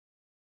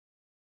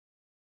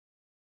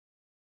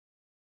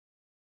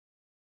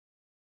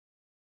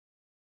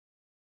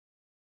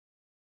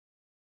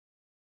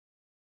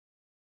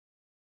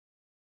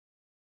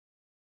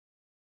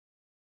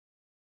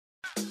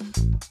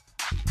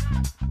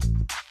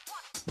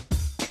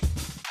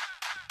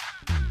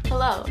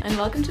Hello, and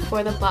welcome to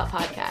For the Plot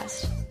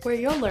podcast. Where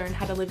you'll learn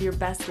how to live your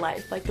best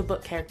life like the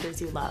book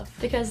characters you love.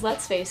 Because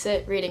let's face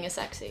it, reading is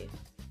sexy.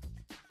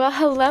 Well,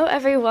 hello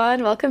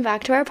everyone. Welcome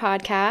back to our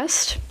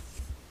podcast.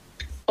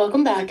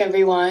 Welcome back,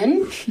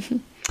 everyone.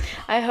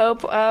 I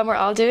hope we're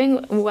all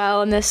doing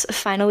well in this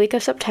final week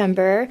of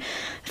September.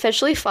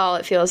 Officially fall,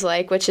 it feels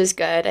like, which is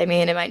good. I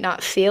mean, it might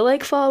not feel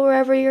like fall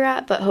wherever you're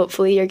at, but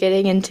hopefully you're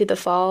getting into the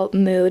fall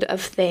mood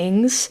of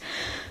things.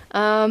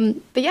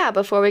 But yeah,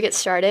 before we get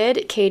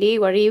started, Katie,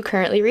 what are you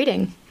currently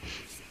reading?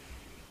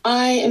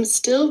 I am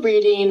still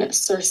reading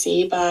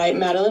Circe by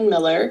Madeline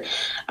Miller.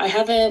 I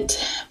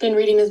haven't been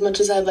reading as much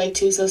as I'd like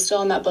to, so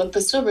still in that book,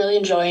 but still really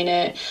enjoying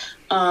it.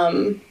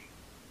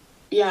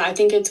 Yeah, I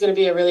think it's going to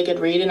be a really good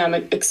read, and I'm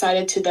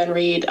excited to then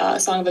read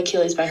Song of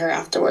Achilles by her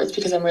afterwards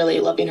because I'm really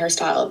loving her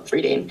style of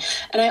reading.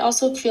 And I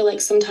also feel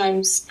like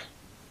sometimes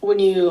when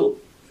you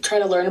try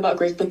to learn about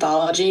Greek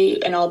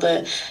mythology and all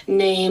the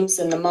names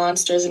and the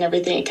monsters and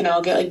everything, it can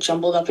all get like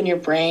jumbled up in your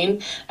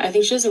brain. I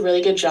think she does a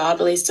really good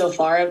job, at least so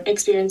far. I'm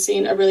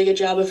experiencing a really good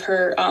job of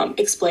her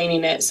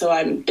explaining it. So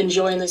I'm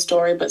enjoying the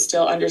story, but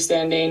still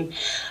understanding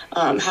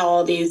how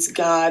all these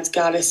gods,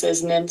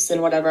 goddesses, nymphs,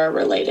 and whatever are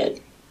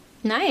related.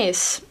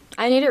 Nice.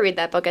 I need to read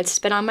that book. It's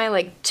been on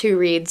my to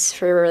reads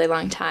for a really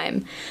long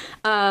time.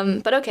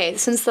 But okay,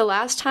 since the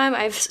last time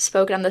I've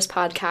spoken on this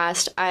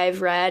podcast,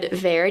 I've read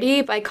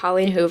Verity by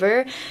Colleen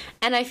Hoover,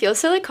 and I feel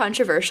so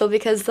controversial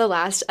because the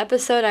last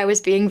episode I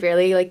was being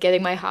really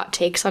giving my hot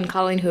takes on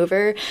Colleen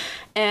Hoover,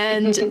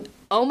 and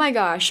oh my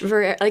gosh,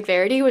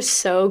 Verity was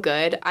so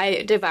good.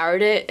 I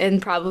devoured it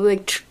in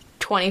probably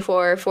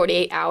 24,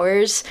 48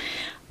 hours.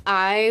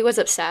 I was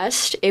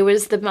obsessed. It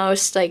was the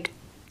most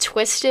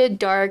twisted,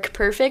 dark,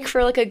 perfect for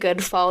a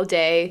good fall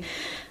day.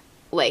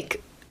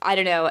 I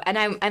don't know. And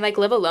I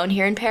live alone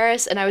here in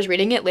Paris, and I was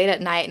reading it late at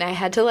night, and I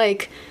had to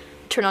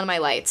turn on my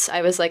lights.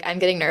 I was I'm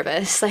getting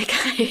nervous.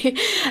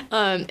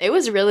 It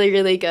was really,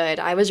 really good.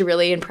 I was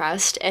really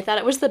impressed. I thought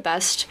it was the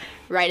best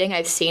writing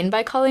I've seen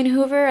by Colleen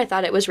Hoover. I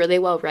thought it was really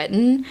well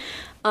written.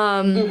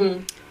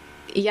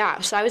 Yeah,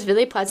 so I was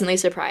really pleasantly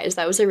surprised.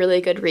 That was a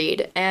really good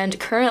read. And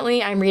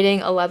currently I'm reading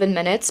 11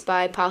 Minutes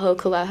by Paulo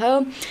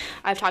Coelho.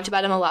 I've talked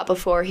about him a lot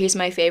before. He's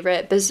my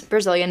favorite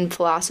Brazilian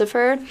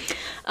philosopher.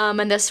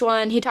 And this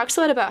one, he talks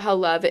a lot about how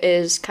love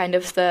is kind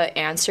of the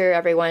answer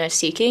everyone is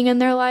seeking in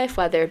their life,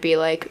 whether it be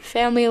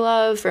family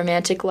love,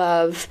 romantic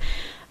love,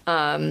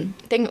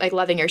 thing like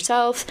loving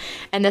yourself.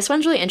 And this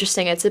one's really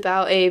interesting. It's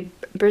about a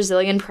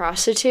Brazilian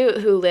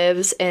prostitute who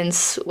lives in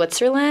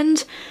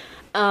Switzerland.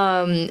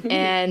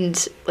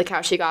 And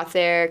how she got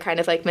there, kind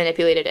of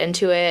manipulated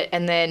into it,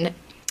 and then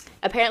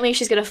apparently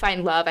she's gonna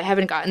find love. I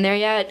haven't gotten there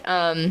yet.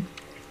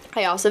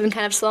 I also been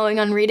kind of slowing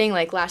on reading.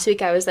 Last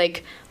week I was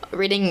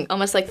reading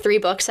almost 3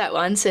 books at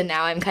once, and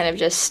now I'm kind of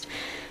just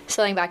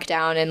slowing back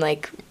down and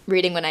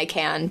reading when I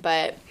can.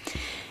 But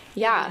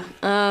yeah,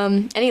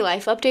 any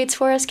life updates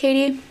for us,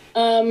 Katie?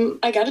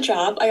 I got a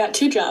job. I got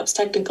 2 jobs,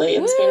 technically,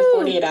 in the span of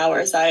 48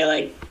 hours.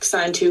 I,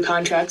 signed 2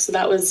 contracts, so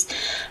that was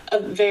a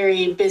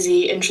very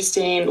busy,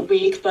 interesting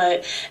week,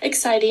 but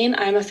exciting.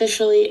 I'm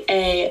officially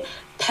a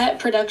pet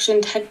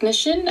production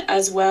technician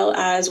as well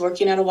as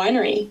working at a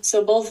winery.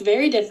 So both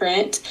very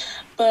different,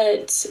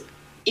 but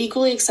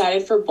equally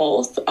excited for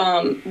both. The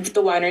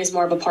winery is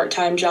more of a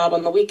part-time job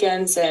on the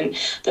weekends, and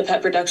the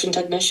pet production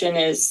technician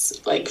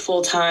is,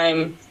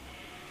 full-time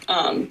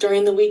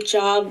during the week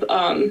job,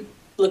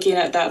 looking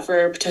at that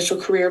for a potential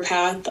career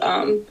path.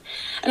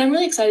 And I'm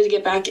really excited to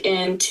get back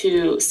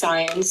into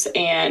science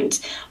and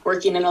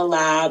working in a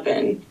lab,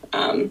 and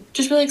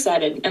just really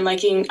excited and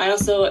I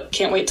also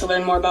can't wait to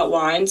learn more about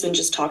wines and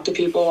just talk to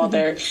people while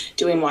they're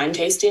doing wine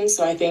tastings.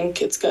 So I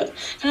think it's good,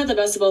 kind of the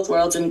best of both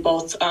worlds in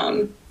both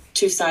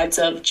 2 sides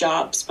of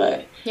jobs,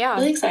 but yeah,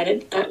 really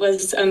excited. That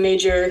was a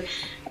major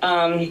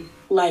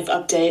life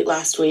update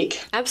last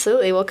week.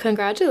 Absolutely. Well,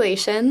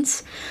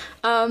 congratulations.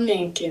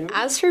 Thank you.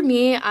 As for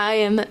me, I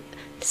am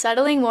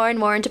settling more and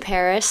more into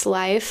Paris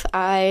life.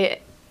 I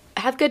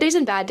have good days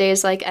and bad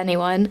days like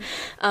anyone,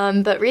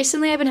 but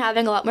recently I've been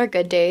having a lot more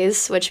good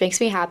days, which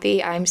makes me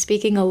happy. I'm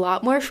speaking a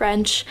lot more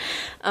French,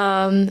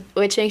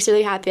 which makes me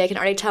really happy. I can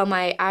already tell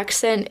my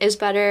accent is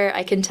better.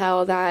 I can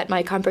tell that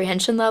my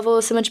comprehension level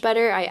is so much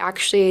better. I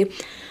actually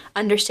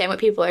understand what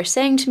people are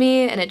saying to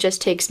me, and it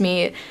just takes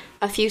me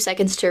a few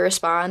seconds to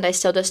respond. I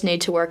still just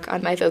need to work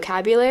on my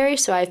vocabulary,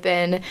 so I've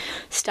been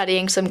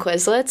studying some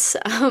Quizlets,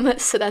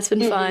 so that's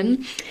been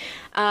fun.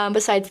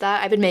 Besides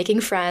that, I've been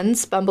making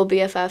friends. Bumble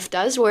BFF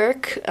does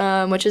work,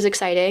 which is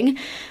exciting.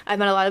 I've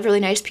met a lot of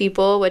really nice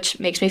people, which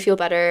makes me feel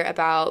better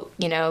about,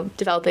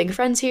 developing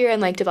friends here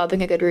and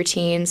developing a good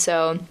routine.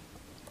 So I'm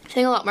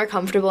feeling a lot more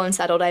comfortable and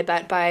settled. I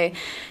bet by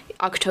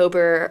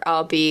October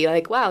I'll be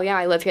wow, yeah,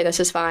 I live here, this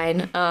is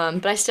fine.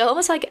 But I still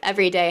almost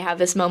every day have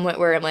this moment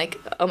where I'm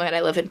oh my god,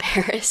 I live in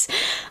Paris.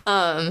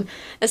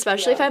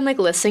 Especially if I'm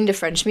listening to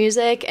French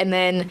music, and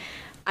then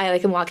I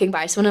like am walking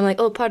by someone, I'm like,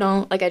 oh,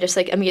 pardon, like I just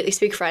like immediately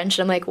speak French,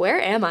 and I'm like, where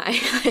am I?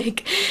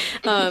 Like,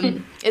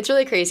 it's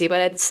really crazy,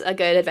 but it's a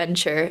good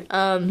adventure.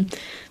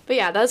 But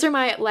yeah, those are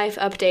my life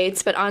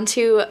updates. But on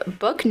to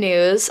book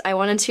news. I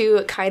wanted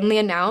to kindly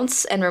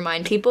announce and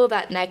remind people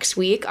that next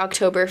week,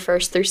 October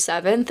 1st through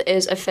 7th,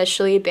 is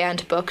officially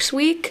Banned Books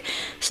Week.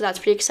 So that's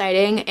pretty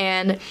exciting.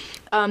 And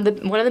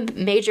one of the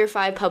major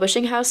 5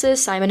 publishing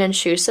houses, Simon &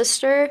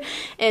 Schuster,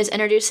 is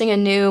introducing a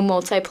new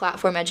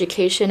multi-platform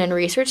education and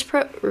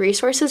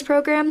resources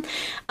program.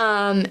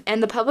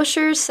 And the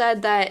publishers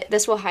said that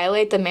this will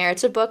highlight the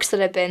merits of books that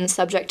have been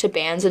subject to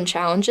bans and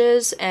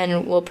challenges,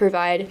 and will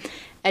provide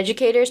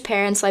educators,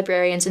 parents,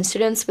 librarians, and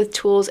students with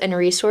tools and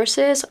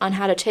resources on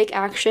how to take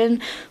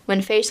action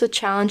when faced with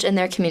challenge in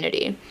their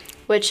community,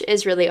 which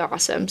is really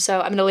awesome. So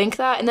I'm going to link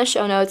that in the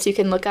show notes. You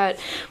can look at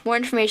more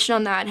information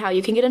on that and how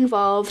you can get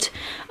involved.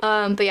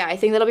 But yeah, I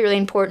think that'll be really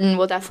important.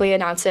 We'll definitely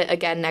announce it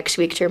again next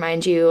week to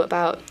remind you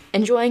about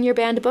enjoying your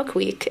banned book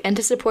week and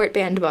to support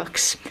banned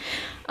books.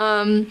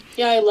 Yeah,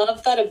 I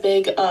love that a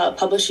big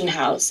publishing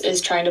house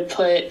is trying to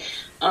put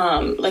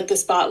like the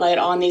spotlight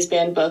on these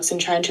banned books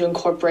and trying to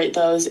incorporate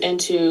those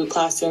into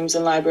classrooms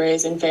and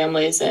libraries and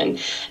families,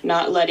 and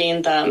not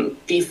letting them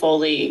be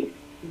fully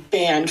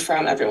banned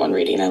from everyone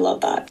reading. I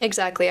love that.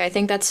 Exactly. I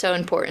think that's so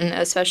important,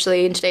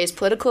 especially in today's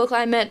political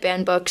climate.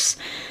 Banned books,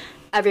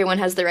 everyone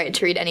has the right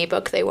to read any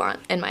book they want,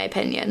 in my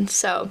opinion.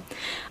 So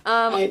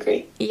I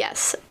agree.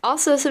 Yes.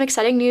 Also, some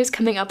exciting news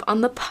coming up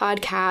on the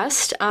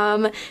podcast.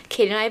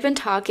 Kate and I have been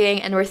talking,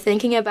 and we're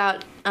thinking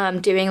about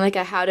doing like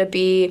a How to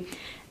Be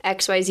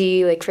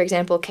XYZ, like, for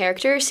example,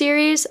 character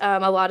series.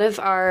 A lot of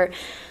our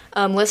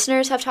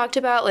listeners have talked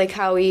about like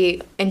how we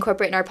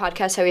incorporate in our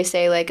podcast, how we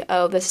say like,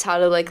 oh, this is how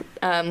to like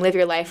live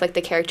your life like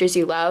the characters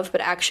you love,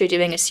 but actually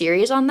doing a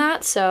series on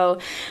that. So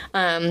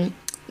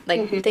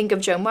think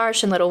of Jo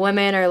Marsh and Little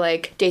Women, or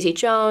like Daisy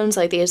Jones,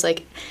 like these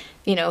like,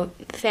 you know,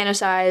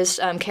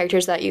 fantasized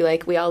characters that you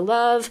like, we all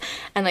love,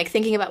 and like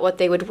thinking about what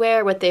they would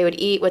wear, what they would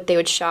eat, what they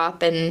would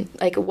shop, and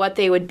like what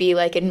they would be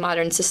like in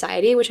modern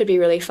society, which would be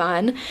really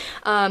fun.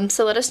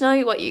 So let us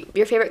know what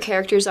your favorite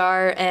characters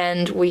are,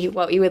 and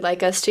what you would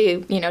like us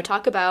to, you know,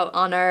 talk about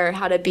on our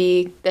How to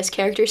Be This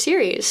Character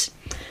series.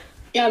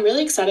 Yeah, I'm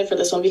really excited for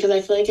this one because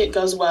I feel like it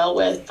goes well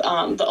with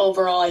the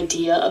overall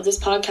idea of this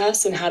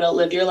podcast and how to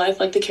live your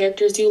life like the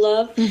characters you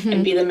love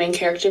and be the main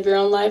character of your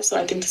own life. So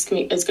I think this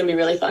is going to be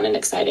really fun and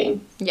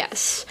exciting.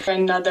 Yes.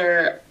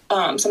 Another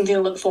something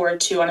to look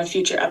forward to on a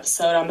future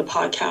episode on the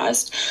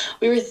podcast.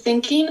 We were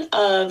thinking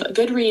of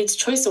Goodreads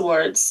Choice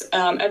Awards.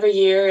 Every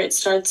year it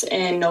starts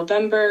in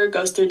November,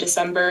 goes through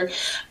December.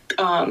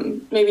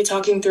 Maybe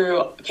talking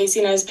through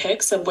Casey and I's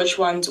picks of which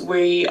ones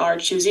we are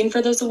choosing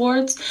for those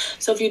awards.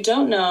 So if you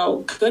don't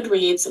know,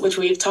 Goodreads, which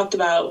we've talked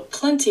about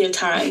plenty of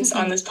times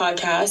on this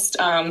podcast,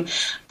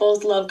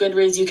 both love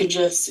Goodreads.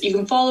 You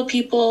can follow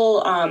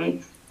people,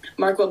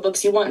 mark what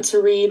books you want to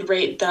read,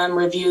 rate them,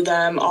 review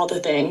them, all the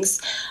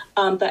things.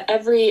 But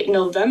every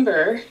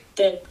November,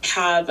 they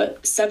have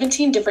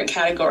 17 different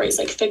categories,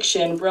 like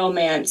fiction,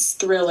 romance,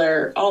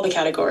 thriller, all the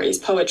categories,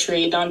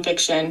 poetry,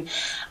 nonfiction.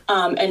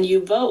 And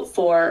you vote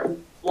for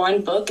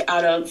one book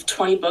out of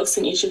 20 books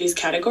in each of these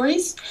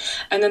categories.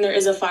 And then there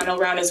is a final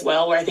round as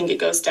well, where I think it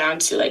goes down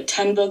to like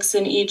 10 books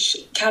in each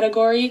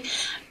category.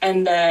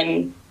 And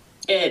then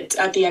it,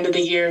 at the end of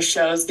the year,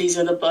 shows these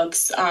are the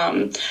books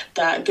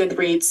that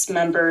Goodreads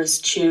members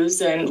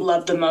choose and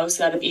love the most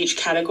out of each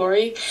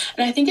category.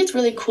 And I think it's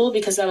really cool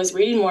because I was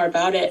reading more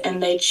about it,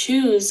 and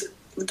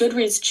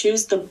Goodreads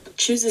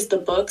chooses the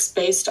books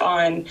based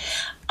on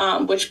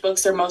which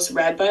books are most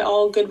read by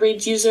all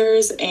Goodreads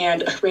users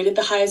and rated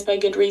the highest by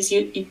Goodreads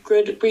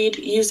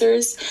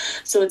users.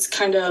 So it's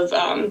kind of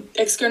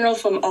external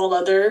from all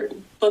other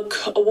book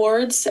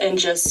awards and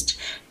just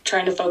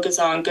trying to focus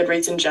on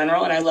Goodreads in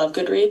general. And I love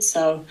Goodreads,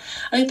 so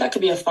I think that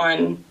could be a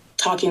fun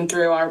talking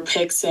through our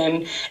picks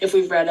and if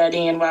we've read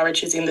any and why we're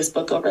choosing this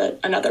book over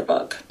another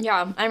book.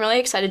 Yeah, I'm really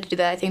excited to do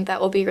that. I think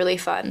that will be really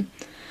fun.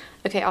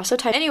 Okay, also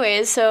time.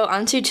 Anyways, so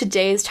on to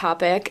today's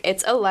topic.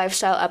 It's a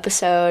lifestyle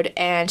episode,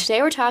 and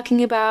today we're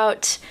talking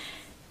about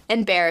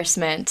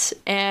embarrassment.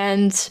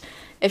 And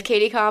if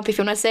Katie Comp, if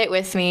you want to say it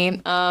with me,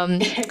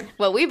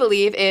 what we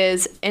believe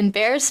is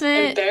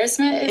embarrassment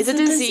is a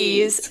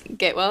disease.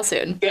 Get well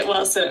soon. Get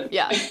well soon.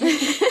 Yeah.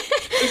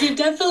 Which you've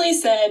definitely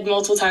said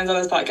multiple times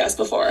on this podcast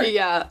before.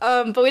 Yeah,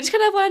 but we just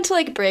kind of wanted to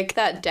like break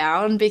that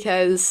down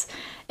because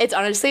it's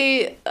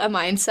honestly a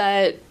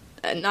mindset,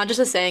 not just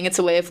a saying, it's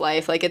a way of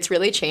life. Like, it's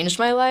really changed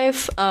my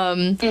life.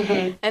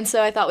 And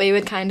so I thought we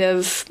would kind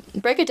of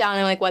break it down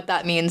and like what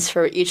that means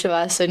for each of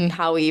us and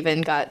how we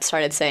even got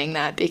started saying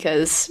that,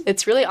 because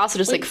it's really also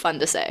just like fun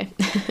to say.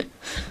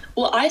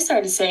 Well, I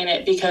started saying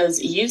it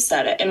because you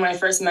said it. And when I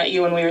first met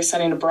you when we were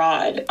studying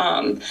abroad,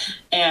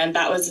 and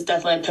that was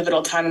definitely a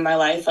pivotal time in my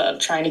life of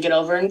trying to get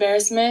over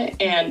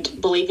embarrassment and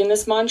believing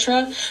this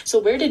mantra. So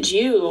where did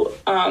you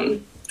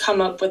come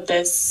up with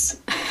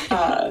this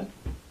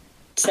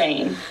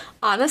saying?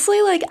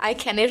 Honestly, like, I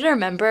can't even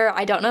remember.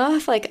 I don't know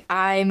if, like,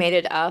 I made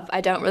it up.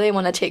 I don't really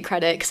want to take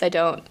credit because I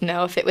don't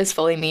know if it was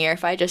fully me or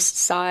if I just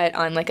saw it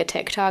on, like, a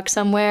TikTok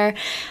somewhere.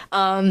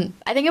 I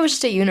think it was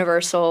just a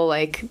universal,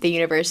 like, the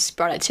universe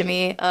brought it to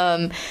me.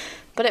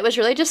 But it was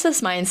really just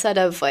this mindset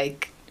of,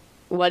 like,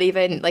 what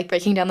even, like,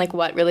 breaking down, like,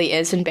 what really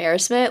is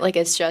embarrassment. Like,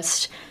 it's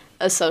just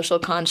a social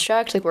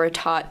construct. Like, we're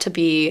taught to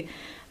be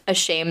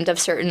ashamed of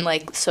certain,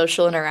 like,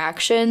 social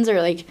interactions,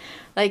 or like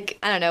I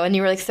don't know, when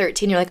you were like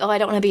 13, you're like, oh, I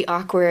don't want to be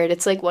awkward.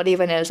 It's like, what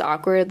even is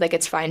awkward? Like,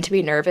 it's fine to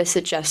be nervous.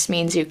 It just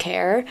means you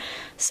care.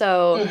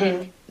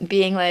 So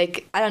being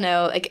like, I don't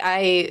know, like,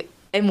 I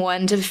am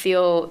one to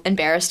feel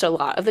embarrassed a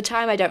lot of the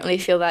time. I don't really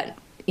feel that,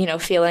 you know,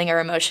 feeling or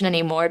emotion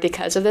anymore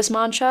because of this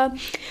mantra.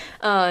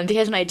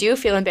 Because when I do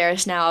feel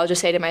embarrassed now, I'll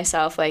just say to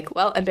myself, like,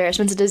 well,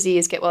 embarrassment's a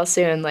disease, get well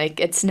soon. Like,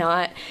 it's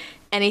not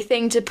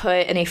anything to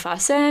put any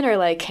fuss in or,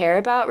 like, care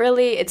about,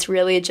 really. It's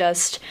really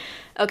just,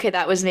 okay,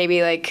 that was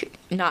maybe, like,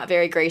 not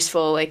very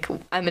graceful. Like,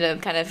 I'm gonna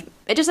kind of,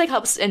 it just, like,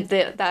 helps in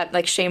that,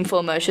 like, shameful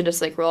emotion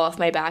just, like, roll off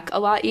my back a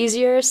lot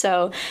easier.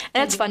 So,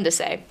 and it's fun to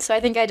say. So I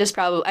think I just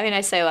probably, I mean,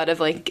 I say a lot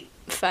of, like,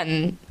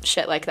 fun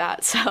shit like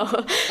that. So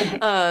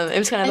it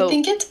was kind of I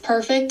think it's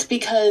perfect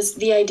because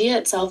the idea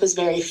itself is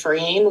very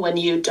freeing when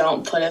you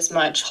don't put as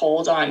much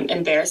hold on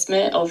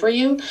embarrassment over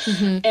you.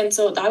 And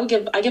so I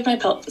give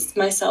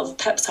myself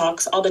pep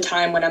talks all the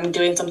time when I'm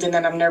doing something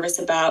that I'm nervous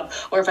about,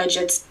 or if I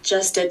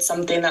just did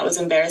something that was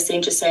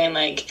embarrassing, just saying,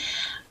 like,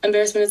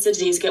 embarrassment is a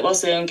disease, get well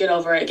soon, get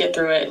over it, get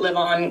through it, live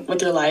on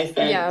with your life.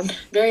 And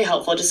very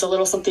helpful, just a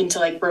little something to,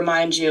 like,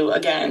 remind you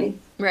again.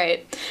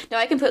 Right. No,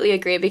 I completely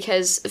agree,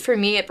 because for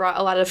me, it brought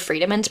a lot of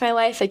freedom into my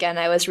life. Again,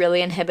 I was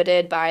really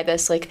inhibited by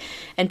this, like,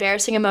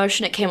 embarrassing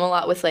emotion. It came a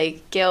lot with,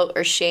 like, guilt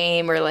or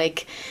shame or,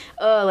 like,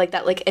 oh, like,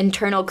 that, like,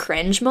 internal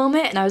cringe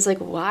moment. And I was like,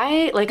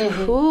 why? Like,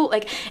 who?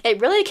 Like,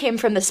 it really came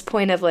from this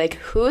point of, like,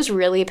 who's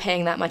really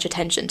paying that much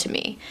attention to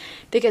me?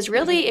 Because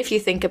really, if you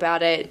think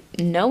about it,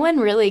 no one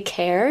really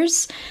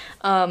cares.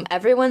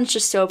 Everyone's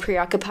just so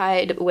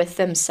preoccupied with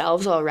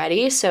themselves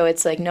already. So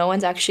it's like no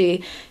one's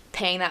actually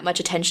paying that much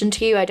attention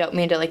to you. I don't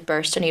mean to, like,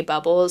 burst any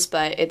bubbles,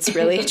 but it's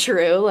really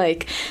true.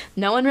 Like,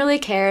 no one really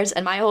cares.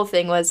 And my whole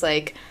thing was,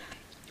 like,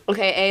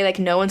 okay, like,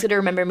 no one's gonna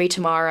remember me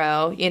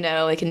tomorrow, you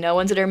know, like, no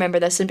one's gonna remember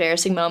this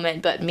embarrassing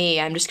moment but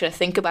me. I'm just gonna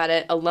think about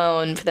it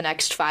alone for the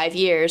next 5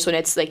 years when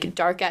it's, like,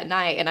 dark at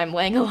night and I'm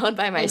laying alone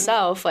by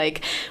myself,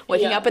 like,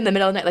 waking up in the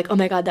middle of the night, like, oh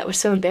my god, that was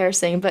so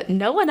embarrassing. But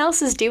no one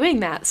else is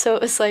doing that. So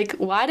it was like,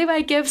 why do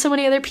I give so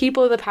many other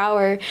people the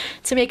power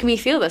to make me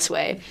feel this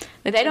way?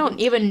 Like, they don't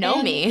even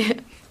know me.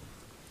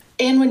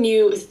 And when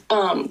you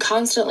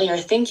constantly are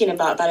thinking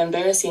about that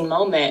embarrassing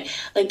moment,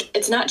 like,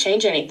 it's not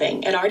changing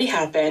anything. It already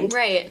happened.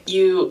 Right.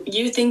 You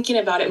thinking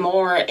about it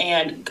more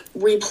and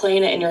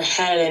replaying it in your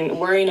head and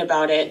worrying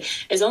about it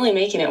is only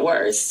making it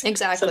worse.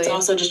 Exactly. So it's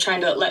also just trying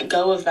to let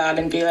go of that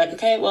and be like,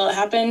 okay, well, it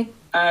happened.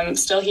 I'm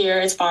still here.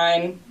 It's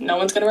fine. No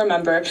one's going to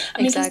remember.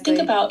 I mean, just think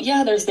about,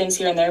 there's things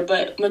here and there,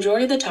 but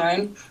majority of the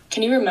time,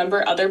 can you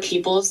remember other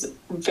people's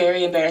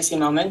very embarrassing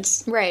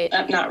moments? Right.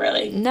 Not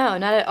really. No,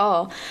 not at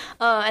all.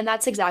 And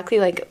that's exactly,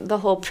 like, the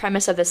whole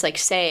premise of this, like,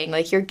 saying,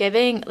 like, you're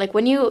giving, like,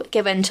 when you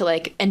give in to,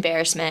 like,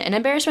 embarrassment, and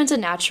embarrassment's a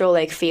natural,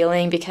 like,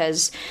 feeling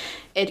because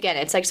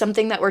it's like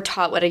something that we're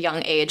taught at a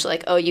young age,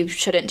 like, oh, you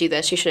shouldn't do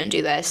this,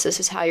 this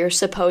is how you're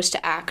supposed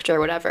to act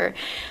or whatever.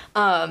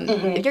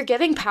 You're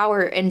giving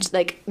power, and,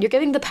 like, you're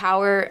giving the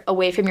power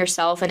away from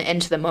yourself and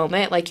into the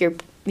moment. Like, you're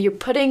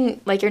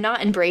putting, like, you're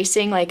not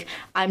embracing, like,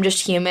 I'm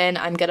just human,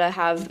 I'm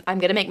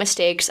gonna make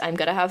mistakes, I'm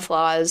gonna have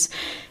flaws.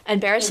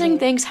 Embarrassing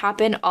things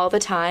happen all the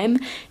time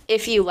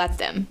if you let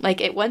them.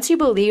 Like, once you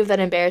believe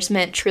that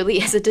embarrassment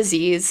truly is a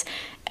disease,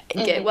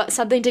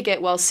 something to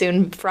get well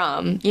soon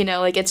from, you know,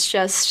 like, it's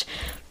just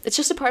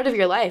a part of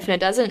your life, and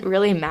it doesn't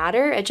really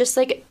matter. It just,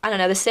 like, I don't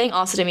know, the saying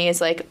also to me is,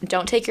 like,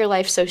 don't take your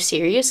life so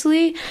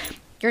seriously.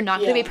 You're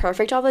not going to be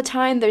perfect all the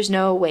time. There's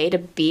no way to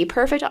be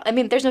perfect. I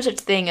mean, there's no such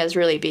thing as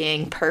really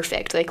being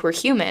perfect. Like, we're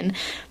human.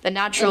 The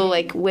natural,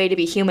 like, way to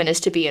be human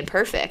is to be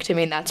imperfect. I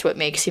mean, that's what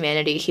makes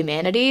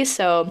humanity.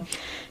 So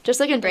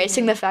just, like,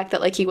 embracing the fact that,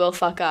 like, you will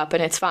fuck up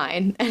and it's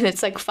fine. And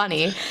it's, like,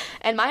 funny.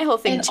 And my whole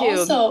thing, and too.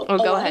 Also, go a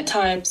lot ahead. of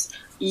times,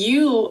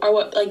 you are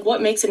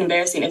what makes it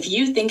embarrassing. If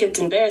you think it's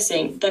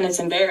embarrassing, then it's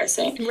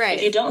embarrassing. Right.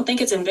 If you don't think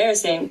it's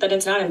embarrassing, then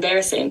it's not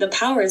embarrassing. The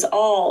power is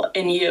all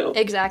in you.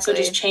 Exactly. So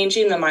just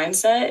changing the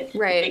mindset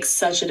Right. makes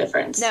such a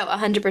difference. No,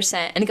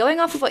 100%. And going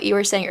off of what you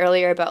were saying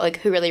earlier about, like,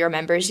 who really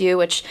remembers you,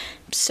 which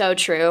so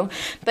true.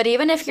 But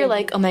even if you're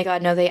like, oh my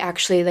god, no, they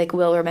actually, like,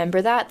 will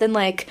remember that, then,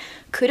 like,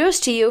 kudos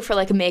to you for,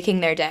 like, making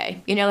their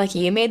day. You know, like,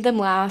 you made them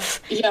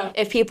laugh. Yeah.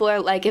 If people are,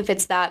 like, if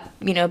it's that,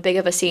 you know, big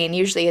of a scene,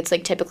 usually it's,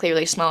 like, typically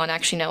really small and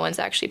actually no one's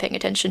actually paying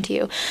attention to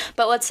you.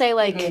 But let's say,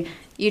 like,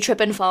 you trip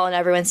and fall and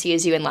everyone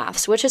sees you and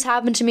laughs, which has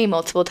happened to me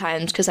multiple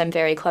times because I'm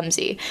very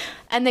clumsy.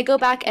 And they go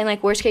back and,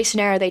 like, worst case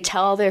scenario, they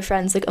tell all their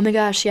friends, like, oh my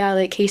gosh, yeah,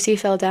 like, Casey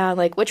fell down,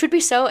 like, which would be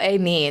so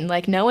mean.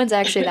 Like, no one's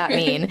actually that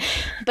mean.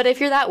 But if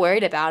you're that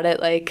worried about it,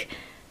 like,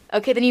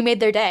 okay, then you made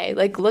their day.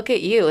 Like, look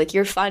at you. Like,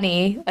 you're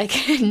funny.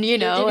 Like, you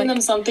know. You're giving like,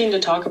 them something to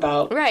talk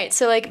about. right.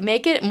 So, like,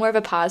 make it more of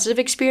a positive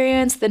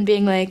experience than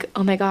being like,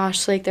 oh my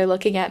gosh, like, they're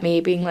looking at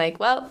me being like,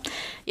 well,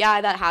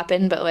 yeah, that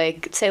happened, but,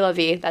 like, c'est la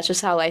vie. That's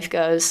just how life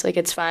goes. Like,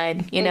 it's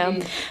fine, you know?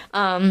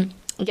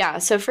 Yeah,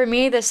 so for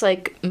me, this,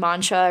 like,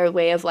 mantra or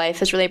way of life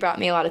has really brought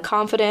me a lot of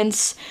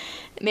confidence.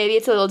 Maybe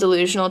it's a little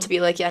delusional to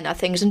be like, yeah,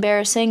 nothing's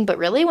embarrassing, but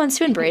really once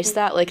you embrace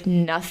that, like,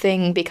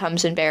 nothing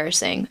becomes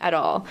embarrassing at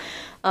all.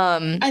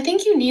 I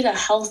think you need a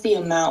healthy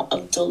amount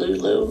of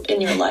delulu in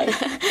your life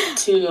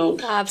to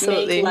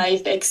Absolutely. make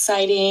life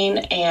exciting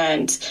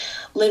and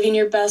living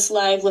your best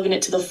life, living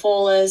it to the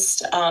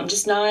fullest.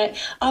 Just not,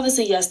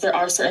 obviously, yes, there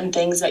are certain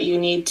things that you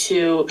need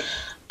to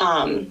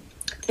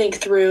think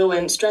through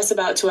and stress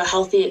about to a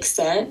healthy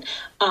extent,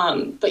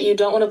 but you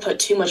don't want to put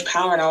too much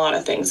power in a lot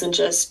of things and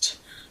just...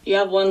 You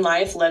have one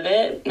life, live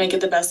it, make it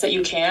the best that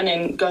you can,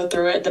 and go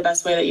through it the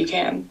best way that you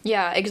can.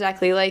 Yeah,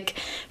 exactly. Like,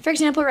 for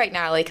example, right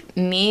now, like,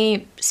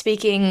 me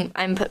speaking,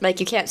 like,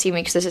 you can't see me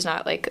because this is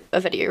not, like,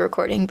 a video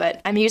recording, but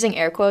I'm using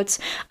air quotes.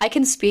 I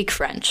can speak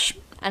French,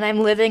 and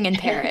I'm living in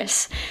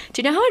Paris.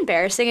 Do you know how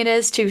embarrassing it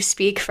is to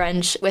speak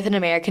French with an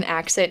American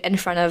accent in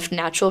front of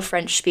natural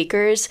French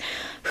speakers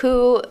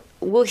who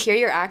will hear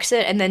your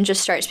accent and then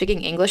just start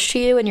speaking English to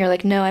you, and you're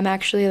like, no, I'm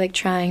actually, like,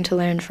 trying to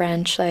learn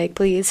French. Like,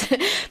 please,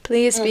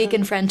 please speak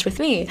in French with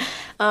me.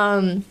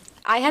 I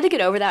had to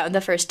get over that in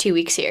the first 2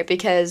 weeks here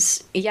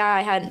because, yeah,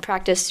 I hadn't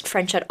practiced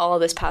French at all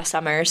this past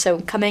summer. So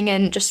coming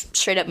in, just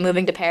straight up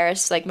moving to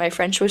Paris, like, my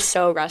French was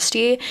so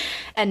rusty.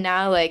 And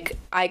now, like,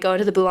 I go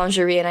into the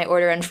boulangerie and I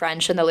order in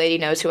French and the lady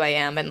knows who I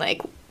am, and,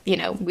 like, you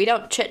know, we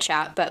don't chit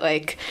chat, but,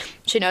 like,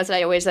 she knows that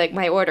I always like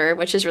my order,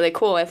 which is really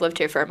cool. I've lived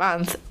here for a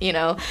month, you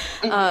know.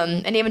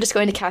 And even just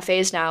going to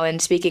cafes now and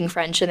speaking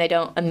French, and they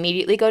don't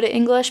immediately go to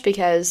English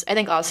because I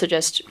think also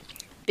just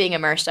being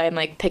immersed, I'm,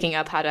 like, picking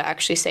up how to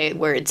actually say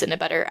words in a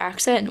better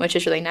accent, which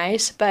is really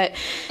nice. But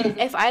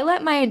if I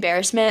let my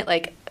embarrassment,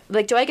 like,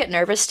 do I get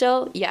nervous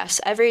still?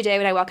 Yes. Every day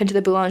when I walk into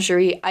the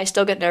boulangerie, I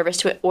still get nervous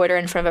to order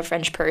in front of a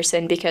French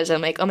person because I'm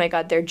like, oh my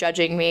God, they're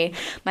judging me.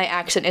 My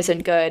accent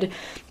isn't good.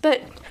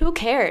 But who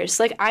cares?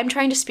 Like, I'm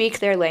trying to speak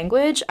their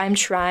language. I'm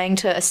trying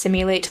to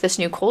assimilate to this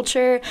new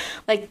culture.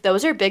 Like,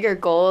 those are bigger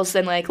goals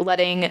than, like,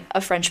 letting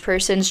a French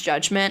person's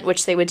judgment,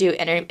 which they would do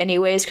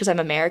anyways because I'm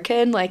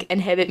American, like,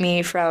 inhibit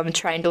me from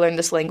trying to learn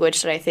this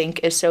language that I think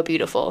is so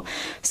beautiful.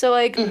 So,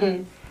 like...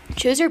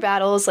 choose your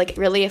battles. Like,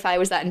 really, if I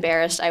was that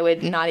embarrassed, I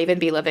would not even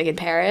be living in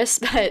Paris.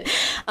 But,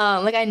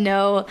 like, I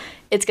know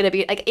it's going to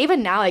be, like,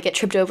 even now I get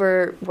tripped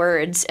over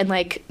words, and,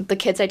 like, the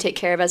kids I take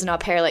care of as an au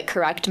pair, like,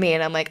 correct me,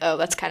 and I'm like, oh,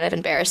 that's kind of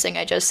embarrassing.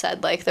 I just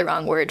said, like, the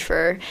wrong word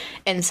for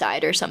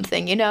inside or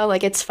something, you know?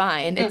 Like, it's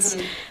fine. It's,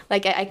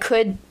 like, I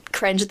could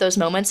cringe at those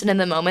moments, and in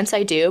the moments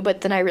I do,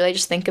 but then I really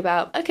just think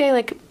about, okay,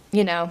 like,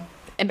 you know,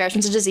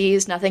 embarrassment's a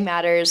disease, nothing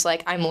matters,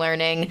 like, I'm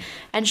learning,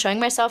 and showing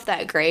myself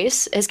that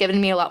grace has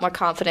given me a lot more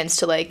confidence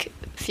to, like,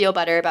 feel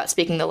better about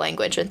speaking the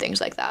language and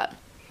things like that.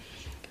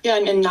 Yeah,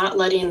 and not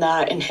letting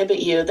that inhibit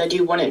you, that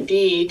you wouldn't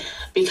be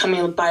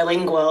becoming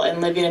bilingual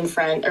and living in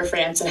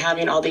France and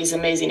having all these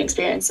amazing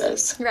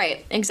experiences.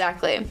 Right,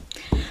 exactly.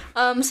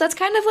 So that's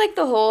kind of like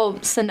the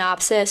whole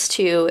synopsis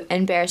to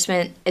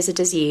embarrassment is a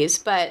disease,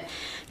 but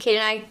Kate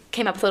and I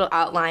came up with a little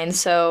outline,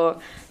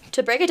 so...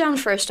 To break it down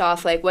first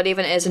off, like, what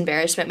even is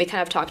embarrassment? We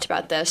kind of talked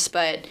about this,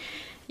 but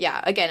yeah,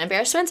 again,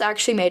 embarrassment's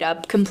actually made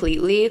up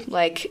completely.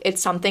 Like,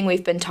 it's something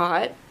we've been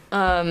taught.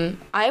 I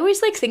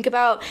always, like, think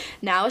about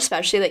now,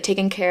 especially, like,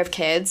 taking care of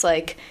kids,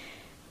 like,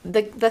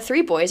 the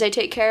three boys I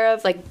take care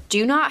of, like,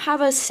 do not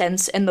have a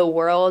sense in the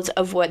world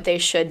of what they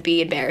should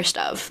be embarrassed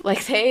of.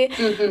 Like, they,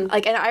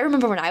 like, and I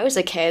remember when I was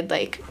a kid,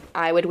 like,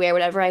 I would wear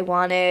whatever I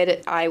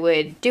wanted, I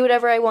would do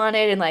whatever I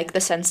wanted, and, like,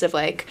 the sense of,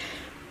 like,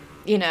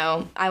 you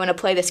know, I want to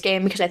play this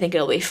game because I think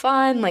it'll be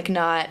fun, like,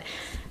 not,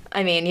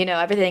 I mean, you know,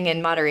 everything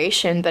in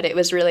moderation, but it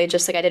was really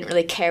just, like, I didn't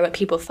really care what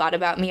people thought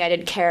about me. I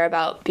didn't care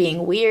about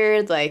being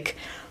weird. Like,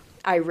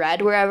 I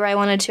read wherever I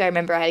wanted to. I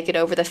remember I had to get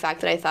over the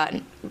fact that I thought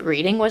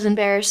reading was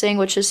embarrassing,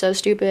 which is so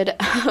stupid.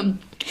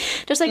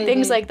 Just, like,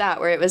 things like that,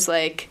 where it was,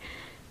 like,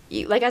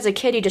 like, as a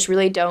kid, you just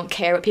really don't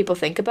care what people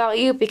think about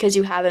you because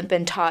you haven't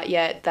been taught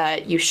yet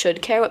that you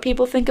should care what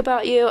people think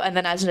about you. And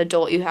then as an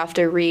adult, you have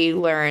to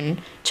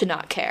relearn to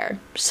not care.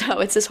 So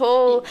it's this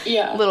whole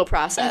little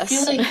process. I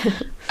feel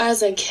like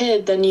as a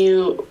kid, then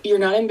you're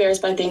not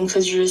embarrassed by things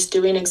because you're just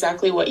doing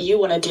exactly what you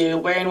want to do,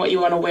 wearing what you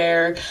want to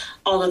wear,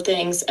 all the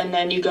things. And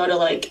then you go to,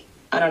 like,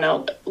 I don't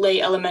know,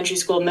 late elementary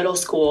school, middle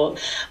school,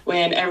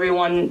 when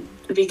everyone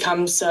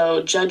becomes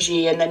so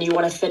judgy, and then you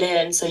want to fit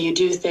in, so you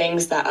do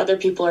things that other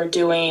people are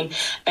doing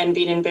and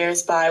being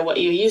embarrassed by what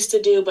you used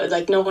to do, but,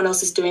 like, no one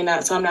else is doing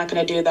that, so I'm not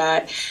going to do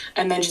that.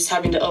 And then just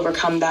having to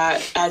overcome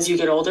that as you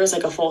get older is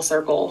like a full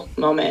circle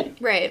moment.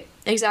 Right,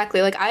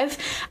 exactly. Like, I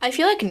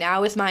feel like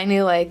now with my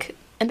new, like,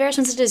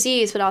 embarrassment's a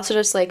disease, but also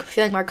just, like,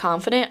 feeling more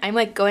confident, I'm,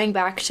 like, going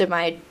back to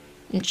my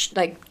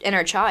like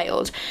inner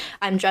child.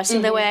 I'm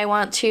dressing the way I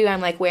want to.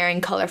 I'm like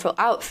wearing colorful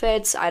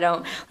outfits. I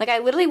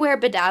literally wear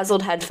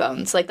bedazzled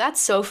headphones. Like,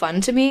 that's so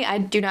fun to me. I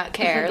do not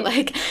care.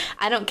 Like,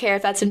 I don't care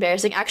if that's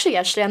embarrassing. Actually,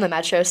 yesterday on the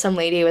metro, some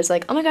lady was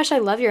like, oh my gosh, I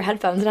love your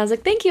headphones. And I was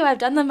like, thank you. I've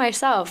done them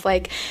myself.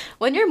 Like,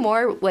 when you're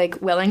more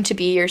like willing to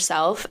be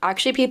yourself,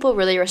 actually people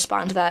really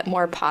respond to that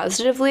more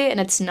positively, and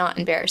it's not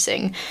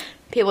embarrassing.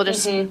 People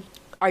just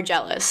are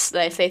jealous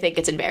that if they think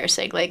it's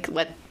embarrassing. Like,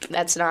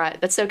 that's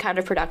so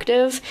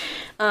counterproductive.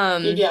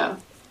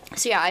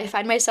 So yeah, I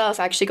find myself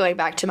actually going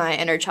back to my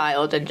inner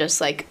child and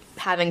just like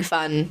having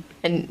fun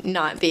and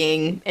not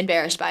being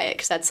embarrassed by it,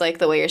 because that's like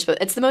the way you're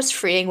supposed. It's the most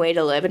freeing way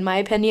to live, in my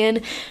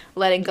opinion.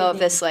 Letting go of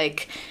this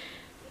like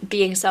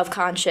being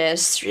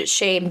self-conscious,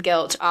 shame,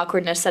 guilt,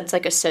 awkwardness that's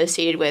like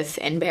associated with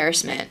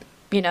embarrassment.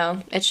 You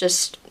know, it's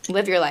just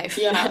live your life.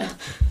 Yeah.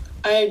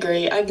 I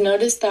agree. I've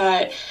noticed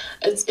that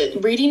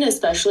reading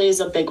especially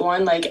is a big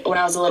one. Like, when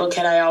I was a little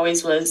kid, I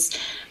always was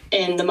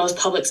in the most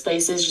public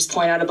spaces, just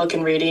pulling out a book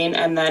and reading,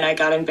 and then I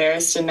got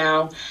embarrassed and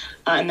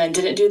then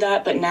didn't do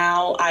that. But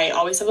now I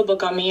always have a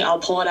book on me. I'll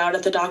pull it out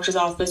at the doctor's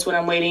office when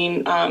I'm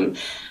waiting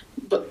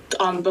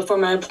before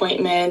my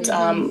appointment.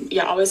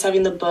 Always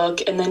having the book.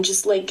 And then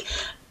just like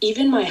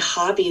even my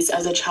hobbies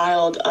as a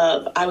child,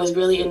 I was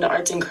really into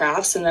arts and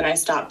crafts, and then I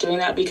stopped doing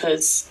that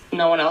because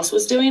no one else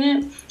was doing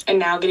it. And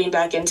now getting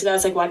back into that, I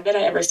was like, why did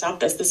I ever stop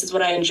this? This is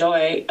what I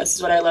enjoy. This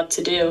is what I love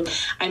to do.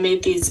 I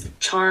made these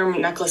charm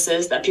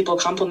necklaces that people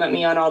compliment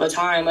me on all the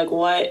time. Like,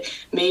 what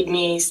made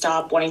me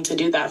stop wanting to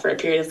do that for a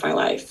period of my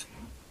life?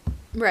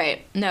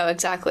 Right. No,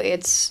 exactly.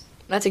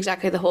 That's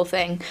exactly the whole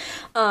thing.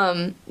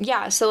 So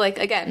like,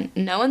 again,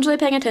 no one's really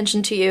paying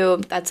attention to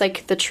you. That's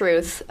like the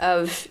truth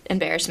of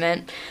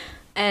embarrassment.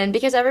 And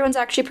because everyone's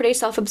actually pretty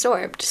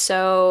self-absorbed.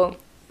 So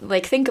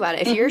like, think about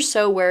it. If you're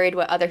so worried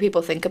what other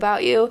people think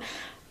about you,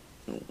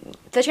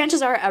 the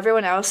chances are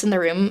everyone else in the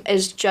room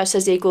is just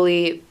as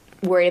equally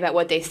worried about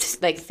what they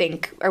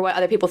think or what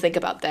other people think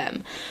about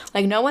them.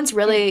 Like, no one's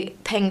really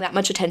paying that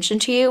much attention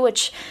to you,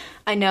 which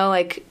I know,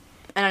 like,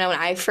 I don't know, when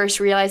I first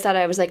realized that,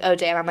 I was like, oh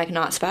damn, I'm like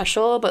not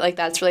special, but like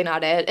that's really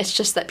not it. It's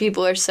just that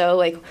people are so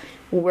like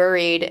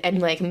worried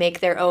and like make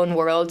their own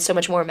world so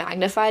much more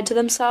magnified to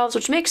themselves,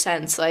 which makes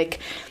sense. Like,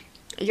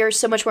 you're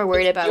so much more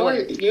worried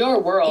about your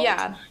world.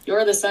 Yeah.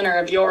 You're the center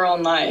of your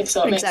own life,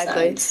 so it makes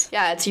sense.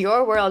 Yeah, it's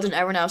your world and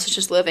everyone else is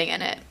just living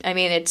in it. I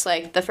mean, it's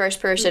like the first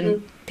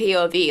person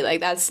POV,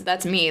 like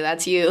that's me,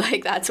 that's you,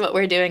 like that's what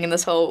we're doing in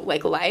this whole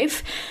like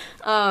life.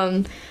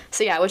 So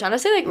yeah, which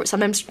honestly like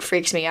sometimes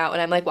freaks me out when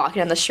I'm like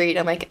walking down the street.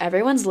 I'm like,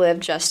 everyone's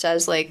lived just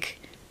as like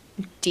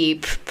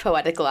deep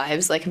poetic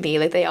lives like me.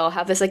 Like, they all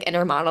have this like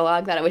inner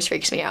monologue that always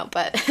freaks me out,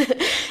 but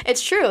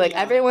it's true. Like,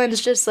 everyone's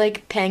just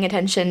like paying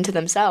attention to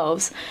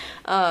themselves.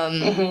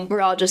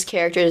 We're all just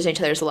characters in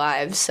each other's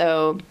lives,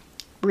 so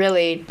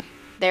really,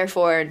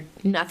 therefore,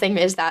 nothing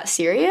is that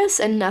serious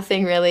and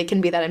nothing really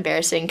can be that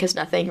embarrassing because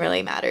nothing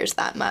really matters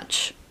that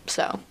much.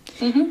 So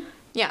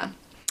yeah.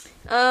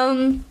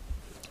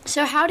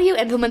 So how do you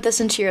implement this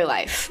into your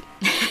life?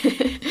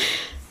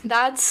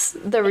 That's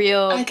the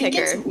real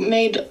kicker. I think it's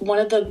made one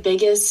of the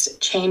biggest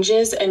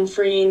changes and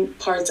freeing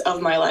parts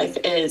of my life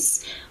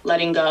is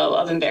letting go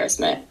of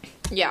embarrassment.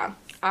 Yeah,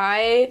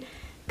 I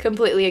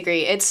completely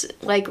agree. It's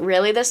like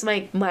really this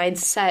like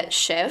mindset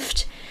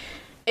shift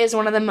is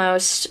one of the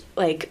most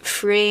like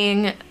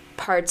freeing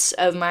parts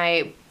of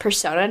my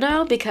persona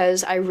now,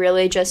 because I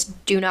really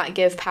just do not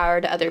give power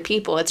to other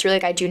people. It's really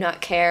like I do not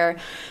care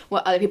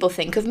what other people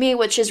think of me,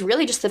 which is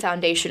really just the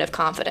foundation of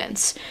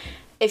confidence.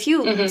 If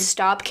you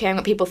stop caring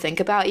what people think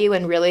about you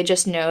and really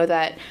just know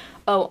that,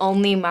 oh,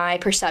 only my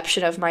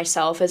perception of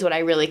myself is what I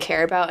really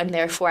care about, and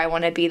therefore I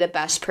want to be the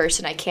best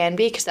person I can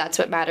be because that's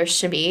what matters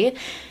to me,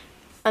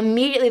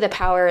 immediately the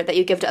power that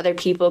you give to other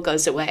people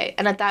goes away.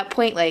 And at that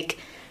point, like,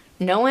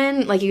 no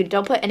one, like, you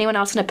don't put anyone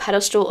else on a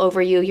pedestal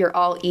over you. You're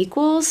all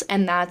equals,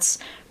 and that's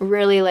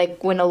really,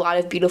 like, when a lot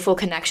of beautiful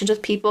connections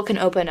with people can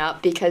open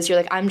up, because you're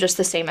like, I'm just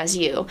the same as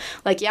you.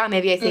 Like, yeah,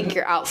 maybe I think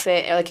your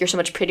outfit, or, like, you're so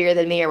much prettier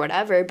than me or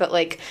whatever, but,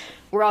 like,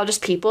 we're all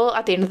just people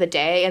at the end of the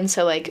day, and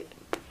so, like,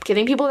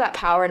 giving people that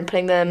power and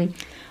putting them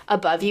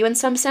above you in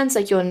some sense,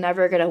 like, you're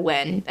never gonna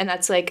win, and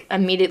that's, like,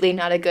 immediately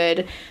not a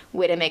good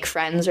way to make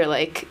friends, or,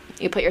 like,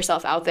 you put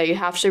yourself out there. You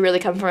have to really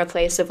come from a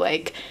place of,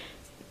 like,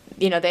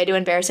 you know, they do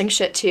embarrassing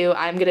shit too,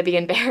 I'm gonna be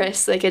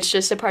embarrassed. Like, it's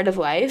just a part of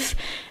life.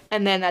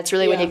 And then that's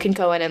really when you can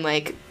go in and,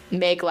 like,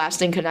 make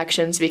lasting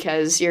connections,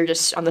 because you're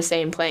just on the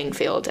same playing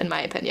field, in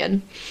my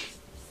opinion.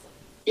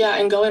 Yeah,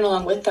 and going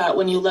along with that,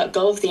 when you let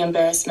go of the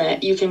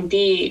embarrassment, you can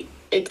be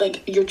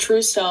like your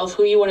true self,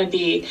 who you want to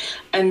be,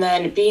 and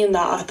then being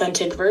that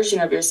authentic version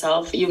of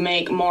yourself, you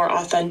make more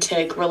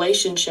authentic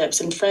relationships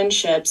and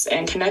friendships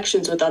and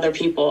connections with other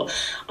people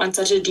on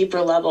such a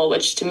deeper level,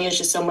 which to me is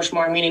just so much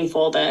more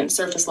meaningful than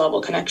surface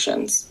level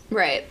connections.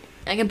 Right.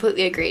 I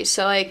completely agree.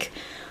 So, like,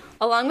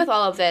 along with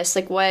all of this,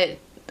 like, what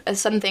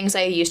some things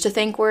I used to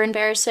think were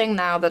embarrassing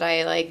now that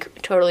I,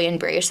 like, totally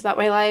embrace about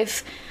my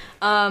life.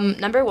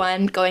 Number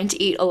one, going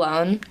to eat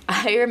alone.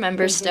 I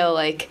remember still,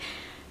 like,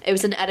 it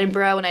was in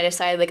Edinburgh when I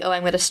decided, like, oh,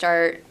 I'm going to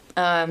start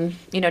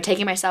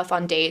taking myself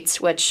on dates,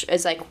 which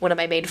is like one of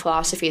my main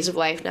philosophies of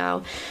life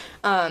now.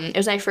 It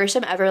was my first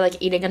time ever like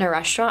eating in a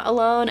restaurant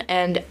alone,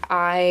 and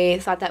I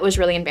thought that was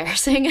really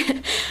embarrassing.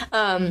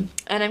 And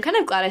I'm kind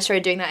of glad I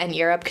started doing that in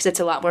Europe because it's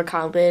a lot more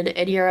common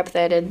in Europe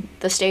than in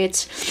the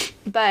States.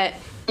 But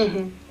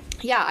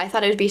yeah, I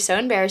thought it would be so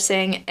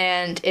embarrassing,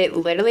 and it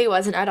literally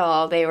wasn't at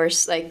all. They were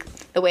like,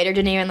 the waiter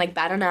didn't even like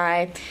bat an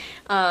eye.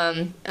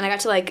 And I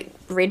got to like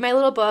read my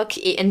little book,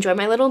 enjoy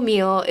my little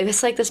meal. It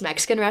was like this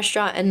Mexican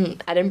restaurant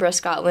in Edinburgh,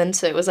 Scotland,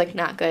 so it was like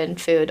not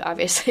good food,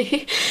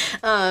 obviously.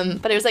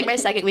 But it was like my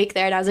second week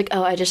there, and I was like,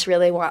 oh, I just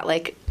really want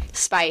like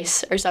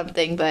spice or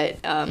something.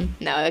 But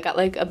no, I got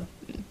like a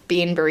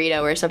bean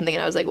burrito or something,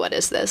 and I was like, what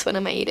is this? What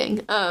am I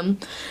eating? But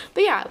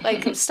yeah,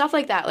 like stuff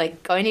like that,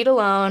 like going to eat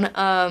alone.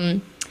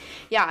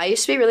 Yeah, I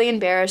used to be really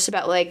embarrassed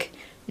about like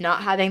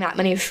not having that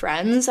many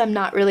friends. I'm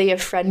not really a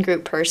friend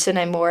group person.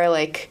 I'm more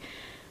like,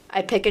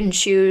 I pick and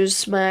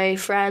choose my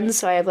friends.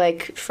 So I have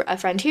like a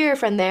friend here, a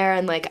friend there,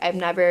 and like I've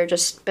never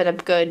just been a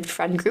good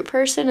friend group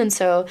person. And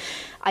so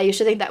I used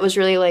to think that was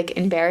really like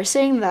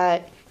embarrassing,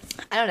 that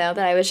I don't know,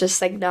 that I was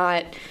just like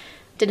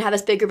didn't have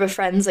this big group of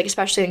friends, like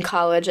especially in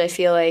college. I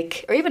feel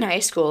like, or even high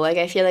school, like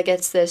I feel like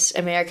it's this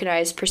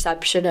Americanized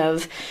perception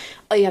of,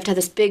 oh, you have to have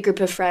this big group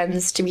of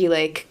friends to be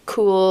like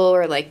cool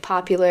or like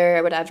popular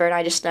or whatever. And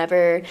I just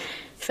never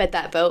fit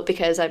that boat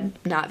because I'm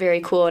not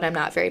very cool and I'm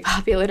not very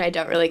popular and I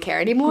don't really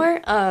care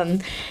anymore. But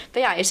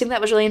yeah, I just think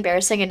that was really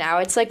embarrassing, and now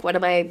it's like one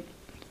of my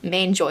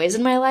main joys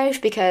in my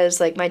life because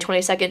like my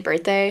 22nd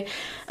birthday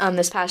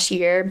this past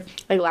year,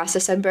 like last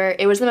December,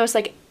 it was the most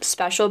like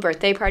special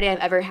birthday party I've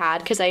ever had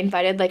because I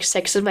invited like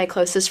 6 of my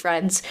closest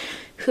friends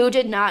who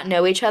did not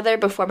know each other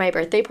before my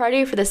birthday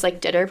party for this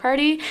like dinner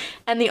party,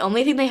 and the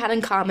only thing they had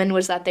in common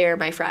was that they were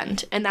my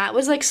friend. And that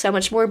was like so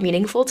much more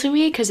meaningful to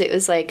me because it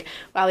was like,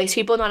 wow, these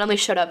people not only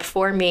showed up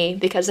for me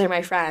because they're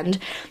my friend,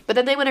 but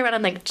then they went around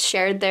and like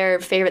shared their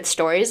favorite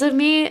stories of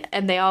me,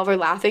 and they all were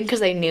laughing because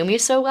they knew me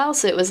so well.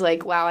 So it was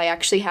like, wow, I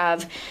actually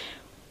have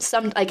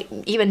some like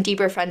even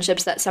deeper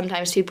friendships that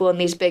sometimes people in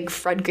these big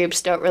friend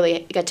groups don't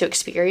really get to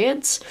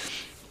experience.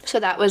 So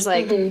that was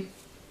like,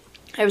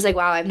 I was like,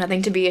 wow, I have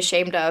nothing to be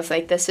ashamed of.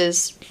 Like, this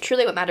is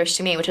truly what matters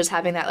to me, which is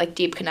having that like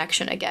deep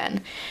connection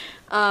again.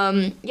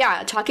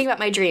 Yeah, talking about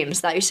my dreams,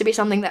 that used to be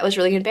something that was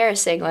really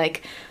embarrassing.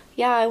 Like,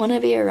 yeah, I want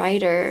to be a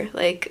writer.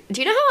 Like,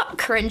 do you know how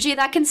cringy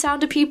that can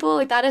sound to people?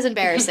 Like, that is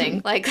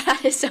embarrassing. Like,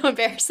 that is so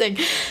embarrassing.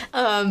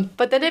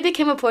 But then it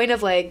became a point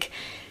of like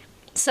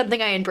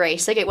something I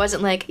embraced. Like, it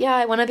wasn't like, yeah,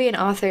 I want to be an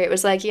author. It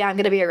was like, yeah, I'm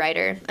going to be a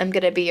writer. I'm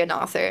going to be an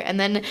author. And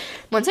then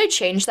once I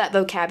changed that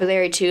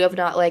vocabulary too of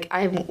not like,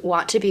 I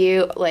want to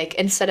be, like,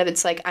 instead of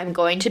it's like, I'm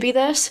going to be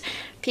this,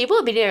 people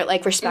immediately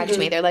like respect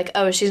me. They're like,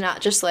 oh, she's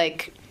not just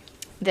like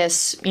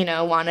this,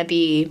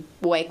 wannabe,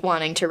 like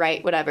wanting to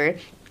write whatever.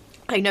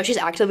 Like, no, she's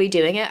actively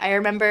doing it. I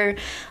remember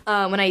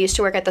when I used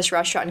to work at this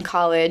restaurant in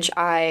college,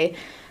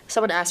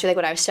 someone asked me like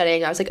what I was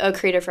studying. I was like, oh,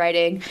 creative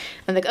writing.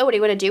 I'm like, oh, what do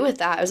you want to do with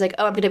that? I was like,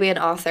 oh, I'm going to be an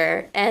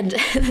author. And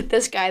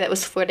this guy that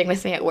was flirting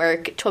with me at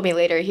work told me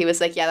later, he was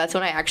like, yeah, that's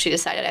when I actually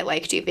decided I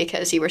liked you,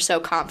 because you were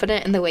so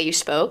confident in the way you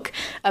spoke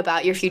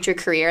about your future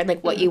career and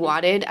like what you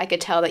wanted. I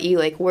could tell that you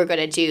like were going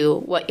to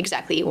do what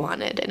exactly you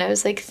wanted. And I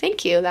was like,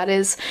 thank you. That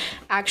is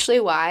actually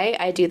why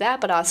I do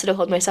that, but also to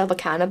hold myself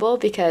accountable,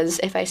 because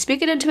if I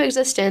speak it into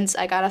existence,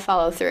 I got to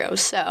follow through.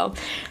 So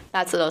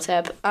that's a little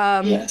tip.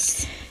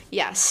 Yes.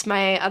 Yes,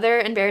 my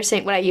other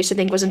embarrassing, what I used to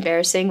think was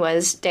embarrassing,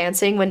 was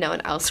dancing when no one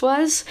else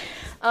was.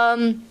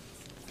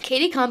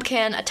 Katie Comp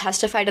can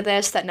testify to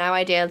this, that now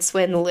I dance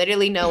when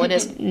literally no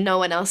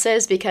one else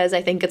is, because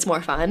I think it's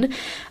more fun.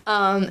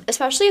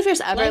 Especially if there's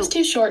ever... Life's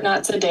too short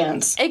not to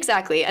dance.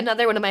 Exactly.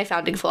 Another one of my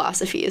founding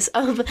philosophies.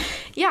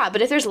 Yeah,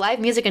 but if there's live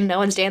music and no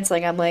one's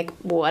dancing, I'm like,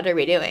 what are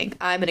we doing?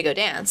 I'm gonna go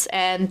dance.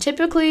 And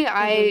typically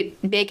I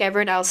make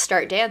everyone else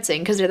start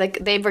dancing because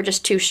they were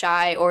just too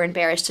shy or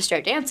embarrassed to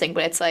start dancing.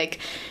 But it's like,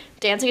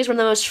 dancing is one of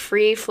the most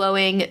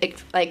free-flowing,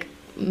 like,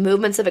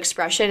 movements of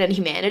expression and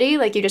humanity.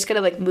 Like, you just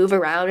gotta like move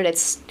around, and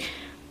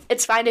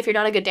it's fine if you're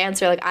not a good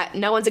dancer. Like,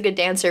 no one's a good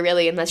dancer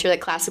really unless you're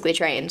like classically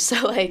trained.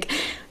 So like,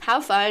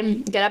 have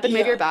fun, get up and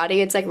move your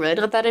body. It's like really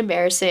not that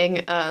embarrassing.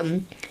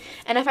 And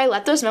if I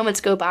let those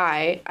moments go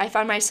by, I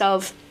find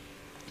myself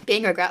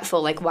being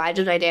regretful. Like, why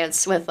didn't I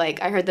dance with,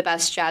 like, I heard the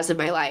best jazz in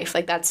my life?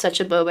 Like, that's such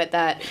a moment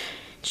that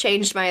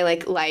changed my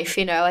like life,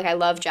 like I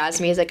love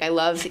jazz music, I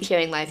love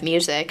hearing live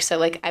music, so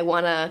like I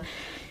want to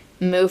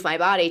move my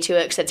body to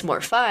it because it's more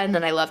fun,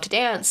 and I love to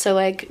dance. So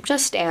like,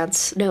 just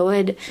dance. No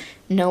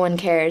one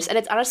cares. And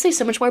it's honestly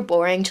so much more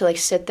boring to like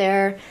sit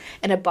there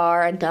in a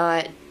bar and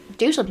not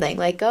do something.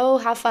 Like, go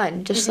have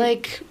fun. Just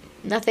like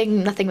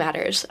nothing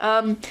matters.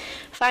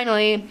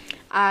 Finally,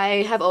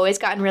 I have always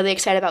gotten really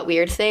excited about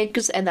weird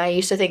things, and I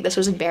used to think this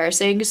was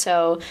embarrassing,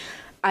 so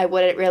I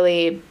wouldn't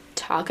really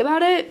talk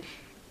about it.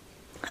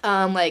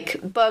 Like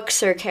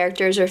books or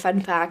characters or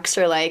fun facts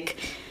or like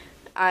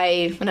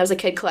when I was a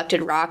kid,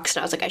 collected rocks,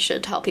 and I was like, I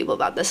shouldn't tell people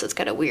about this. It's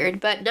kind of weird.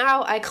 But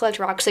now I collect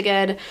rocks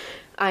again.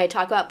 I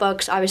talk about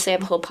books. Obviously, I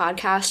have a whole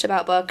podcast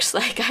about books.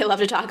 Like, I love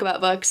to talk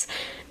about books.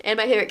 And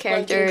my favorite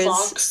characters.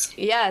 Clocks.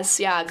 Yes,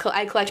 yeah.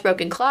 I collect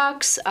broken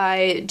clocks.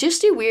 I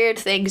just do weird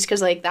things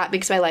because, like, that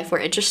makes my life more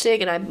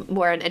interesting, and I'm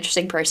more an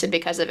interesting person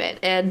because of it.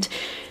 And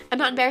I'm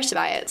not embarrassed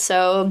by it.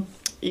 So,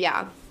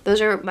 yeah. Those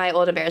are my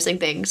old embarrassing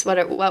things.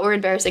 What were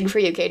embarrassing for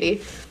you,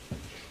 Katie?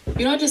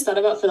 You know, I just thought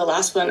about for the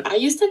last one, I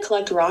used to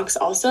collect rocks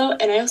also,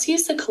 and I also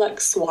used to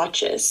collect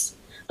swatches,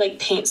 like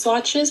paint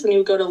swatches when you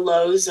would go to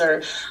Lowe's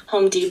or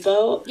Home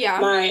Depot. Yeah.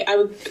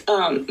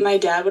 My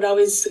dad would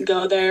always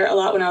go there a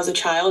lot when I was a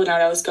child, and I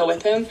would always go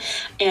with him.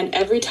 And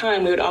every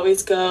time we would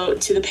always go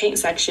to the paint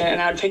section,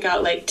 and I would pick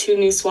out like 2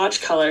 new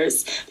swatch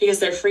colors because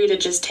they're free to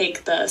just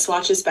take the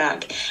swatches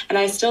back. And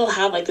I still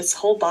have like this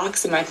whole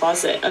box in my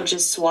closet of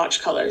just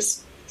swatch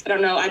colors. I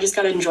don't know, I just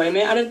got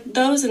enjoyment out of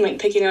those and like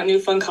picking out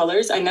new fun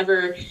colors. I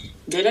never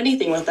did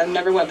anything with them,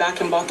 never went back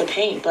and bought the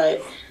paint,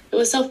 but it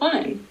was so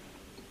fun.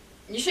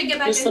 You should get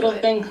back Just into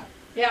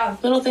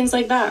little things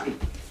like that.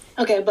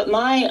 Okay, but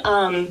my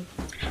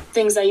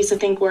things I used to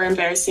think were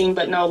embarrassing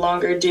but no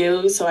longer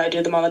do, so I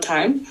do them all the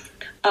time.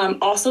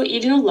 Also,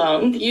 eating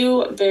alone.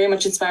 You very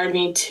much inspired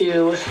me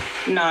to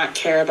not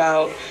care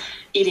about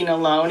eating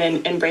alone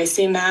and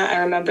embracing that. I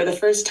remember the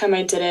first time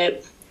I did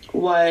it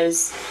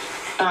was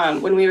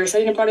when we were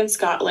studying abroad in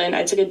Scotland.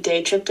 I took a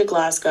day trip to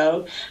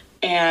Glasgow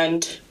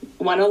and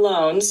went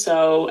alone.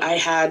 So I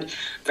had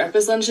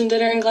breakfast, lunch, and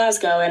dinner in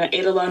Glasgow, and I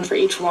ate alone for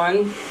each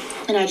one.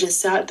 And I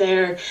just sat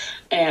there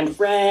and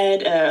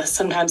read,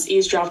 sometimes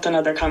eavesdropped on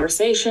other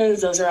conversations.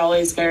 Those are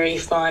always very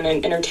fun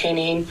and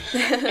entertaining.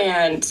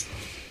 And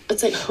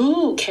it's like,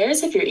 who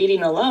cares if you're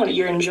eating alone?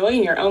 You're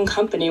enjoying your own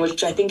company,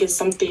 which I think is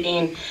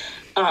something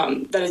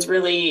that is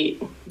really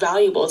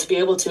valuable, to be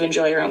able to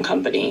enjoy your own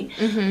company.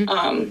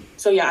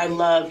 So yeah, I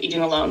love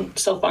eating alone.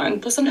 So fun.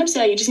 But sometimes,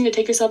 yeah, you just need to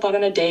take yourself out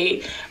on a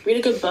date, read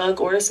a good book,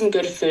 order some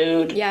good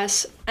food.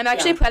 Yes. I'm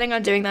actually planning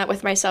on doing that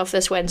with myself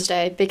this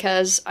Wednesday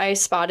because I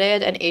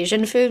spotted an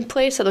Asian food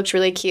place that looks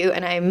really cute,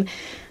 and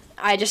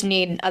I just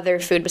need other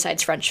food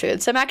besides French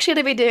food. So I'm actually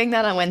going to be doing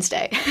that on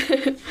Wednesday.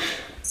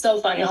 So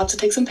fun. You'll have to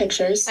take some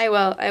pictures. I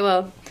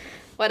will.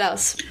 What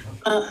else?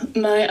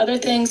 My other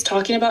things,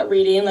 talking about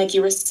reading, like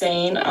you were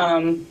saying,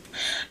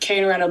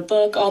 carrying around a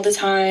book all the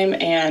time.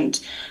 And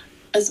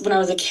when I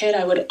was a kid,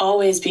 I would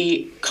always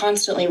be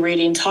constantly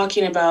reading,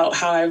 talking about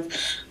how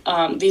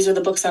these are the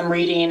books I'm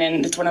reading,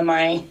 and it's one of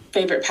my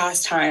favorite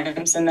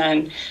pastimes. And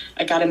then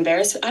I got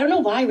embarrassed. I don't know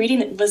why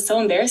reading was so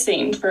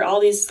embarrassing for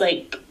all these,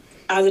 like,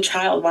 as a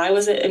child. Why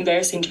was it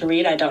embarrassing to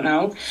read? I don't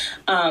know.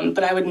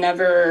 But I would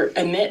never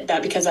admit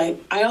that because I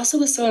also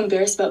was so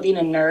embarrassed about being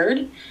a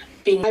nerd.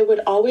 I would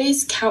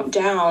always count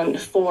down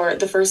for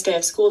the first day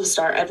of school to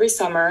start every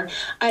summer.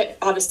 I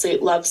obviously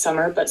loved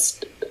summer,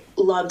 but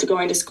loved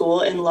going to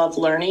school and loved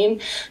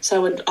learning. So I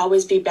would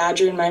always be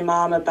badgering my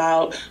mom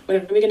about,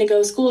 when are we going to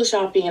go school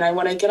shopping? And I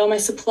want to get all my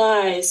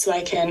supplies so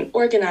I can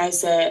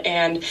organize it.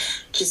 And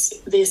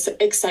just this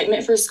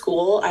excitement for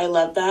school, I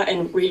love that.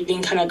 And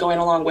reading kind of going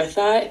along with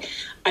that,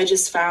 I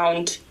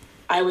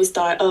always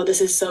thought, oh, this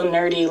is so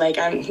nerdy. Like,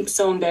 I'm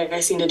so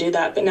embarrassing to do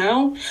that. But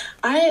now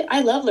I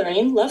love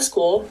learning, love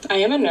school. I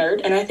am a nerd,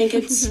 and I think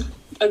it's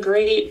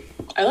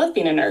I love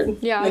being a nerd.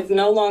 Yeah. Like,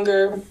 no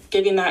longer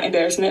giving that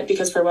embarrassment,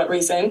 because for what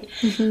reason?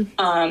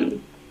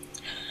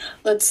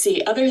 Let's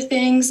see. Other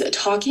things,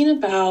 talking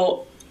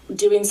about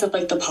doing stuff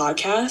like the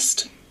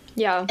podcast.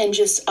 Yeah. And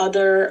just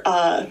other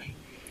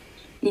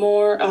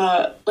more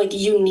like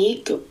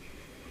unique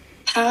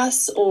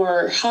paths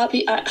or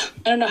hobby. I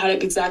don't know how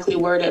to exactly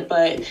word it,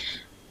 but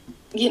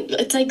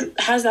it's like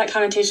has that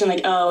connotation,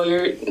 like, oh,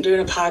 you're doing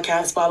a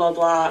podcast, blah blah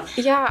blah.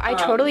 Yeah, I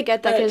totally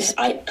get that, because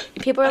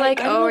people are like,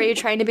 oh, are you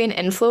trying to be an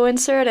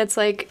influencer? And it's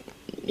like,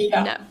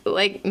 no,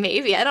 like,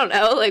 maybe, I don't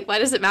know, like, why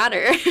does it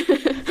matter?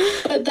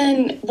 But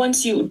then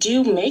once you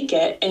do make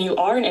it and you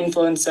are an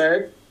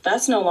influencer,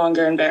 that's no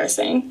longer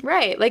embarrassing,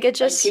 right? Like, it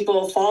just, like,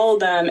 people follow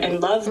them and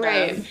love them,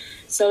 right.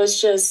 So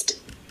it's just,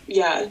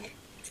 yeah,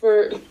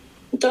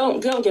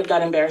 don't give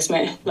that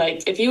embarrassment.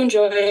 Like, if you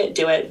enjoy it,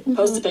 do it.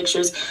 Post the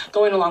pictures.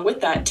 Going along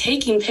with that,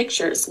 taking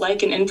pictures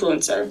like an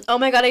influencer. Oh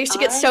my god, I used to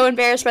get so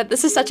embarrassed, but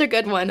this is such a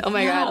good one. Oh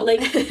my god.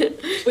 Like,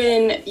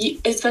 when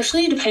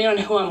especially depending on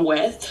who I'm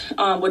with,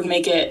 would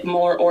make it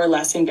more or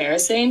less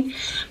embarrassing.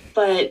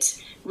 But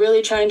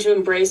really trying to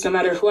embrace, no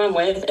matter who I'm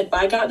with, if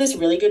I got this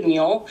really good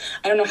meal,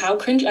 I don't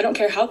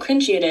care how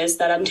cringy it is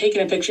that I'm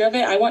taking a picture of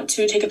it, I want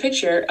to take a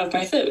picture of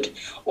my food.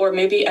 Or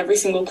maybe every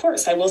single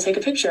course I will take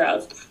a picture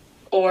of.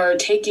 Or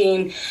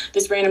taking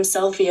this random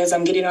selfie as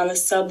I'm getting on the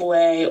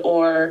subway,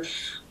 or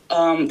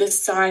this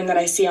sign that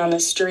I see on the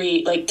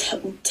street, like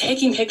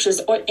taking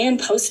pictures and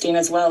posting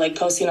as well, like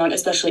posting on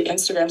especially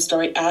Instagram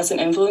story as an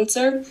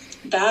influencer.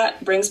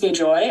 That brings me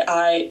joy.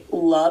 I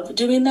love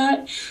doing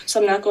that. So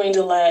I'm not going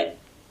to let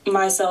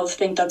myself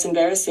think that's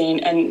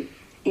embarrassing and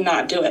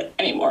not do it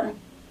anymore.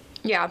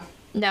 Yeah.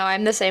 No,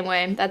 I'm the same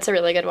way. That's a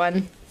really good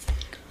one.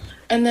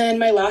 And then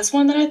my last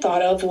one that I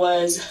thought of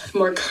was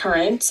more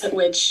current,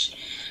 which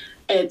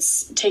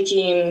it's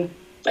taking,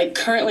 like,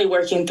 currently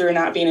working through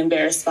not being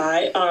embarrassed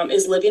by,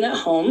 is living at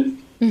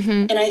home.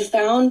 And I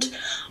found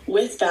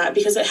with that,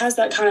 because it has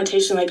that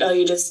connotation like,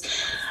 oh,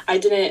 I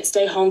didn't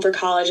stay home for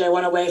college, I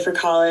went away for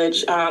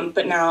college,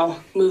 but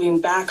now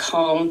moving back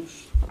home,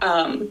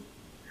 I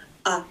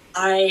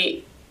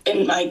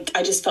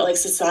just felt like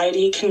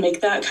society can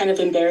make that kind of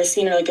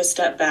embarrassing or like a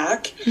step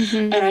back.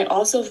 And I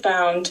also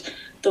found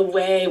the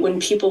way when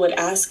people would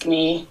ask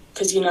me,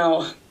 because, you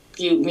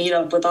meet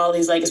up with all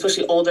these, like,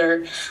 especially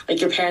older,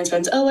 like your parents'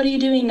 friends, oh, what are you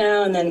doing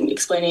now? And then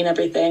explaining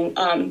everything.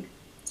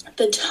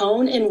 The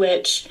tone in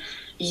which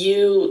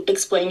you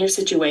explain your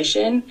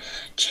situation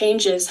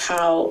changes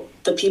how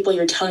the people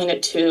you're telling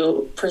it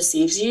to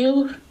perceives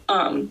you.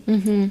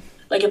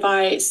 Like if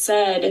I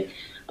said,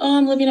 oh,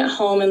 I'm living at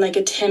home in like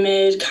a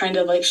timid, kind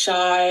of like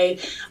shy,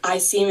 I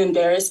seem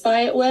embarrassed by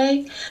it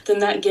way, then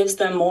that gives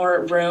them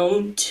more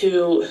room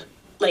to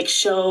like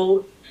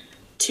show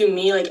to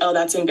me like, oh,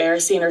 that's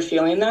embarrassing or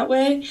feeling that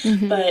way.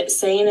 But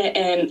saying it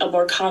in a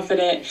more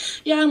confident,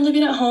 yeah, I'm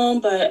living at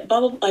home, but blah,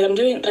 blah, like I'm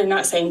doing, or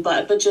not saying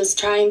but just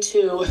trying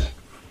to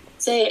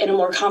say it in a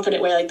more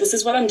confident way, like this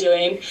is what I'm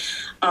doing,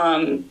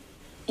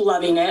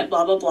 loving it,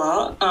 blah, blah,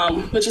 blah,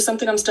 which is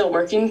something I'm still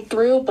working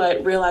through,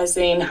 but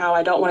realizing how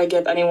I don't want to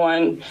give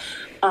anyone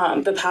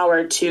the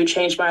power to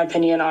change my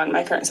opinion on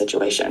my current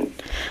situation.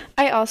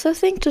 I also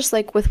think just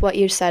like with what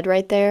you said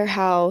right there,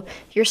 how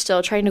you're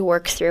still trying to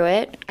work through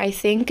it, I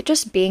think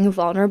just being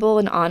vulnerable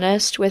and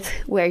honest with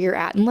where you're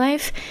at in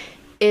life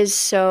is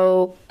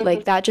so,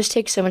 like, that just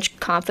takes so much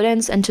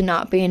confidence, and to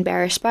not be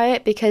embarrassed by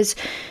it because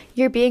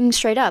you're being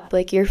straight up,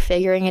 like, you're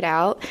figuring it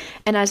out.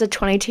 And as a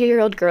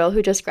 22-year-old girl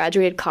who just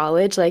graduated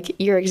college, like,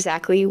 you're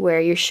exactly where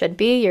you should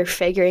be. You're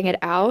figuring it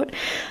out.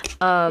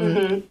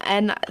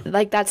 And,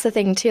 like, that's the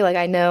thing, too. Like,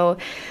 I know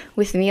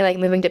with me, like,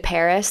 moving to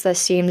Paris, that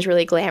seems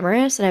really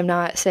glamorous, and I'm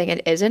not saying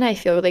it isn't. I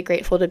feel really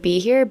grateful to be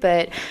here,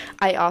 but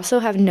I also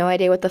have no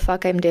idea what the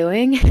fuck I'm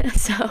doing.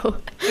 So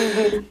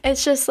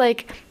it's just,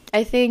 like,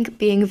 I think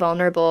being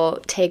vulnerable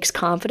takes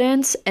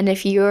confidence, and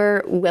if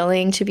you're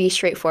willing to be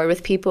straightforward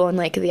with people and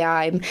like, yeah,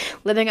 I'm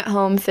living at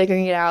home,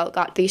 figuring it out,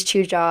 got these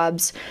 2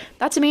 jobs,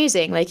 that's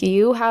amazing. Like,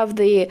 you have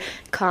the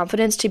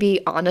confidence to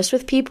be honest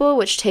with people,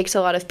 which takes a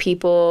lot of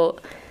people,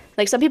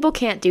 like, some people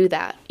can't do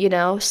that,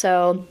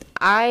 So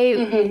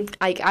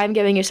I'm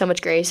giving you so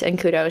much grace and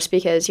kudos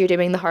because you're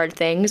doing the hard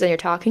things and you're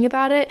talking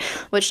about it,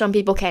 which some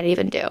people can't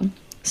even do.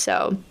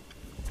 So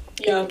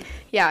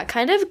yeah,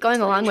 kind of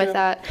going along with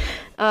that.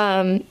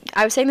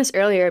 I was saying this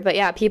earlier, but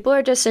yeah, people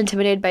are just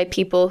intimidated by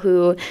people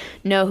who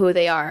know who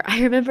they are.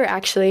 I remember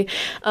actually,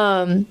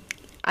 I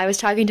was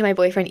talking to my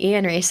boyfriend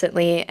Ian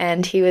recently,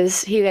 and he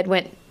had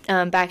went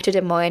back to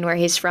Des Moines, where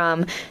he's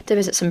from, to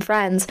visit some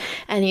friends,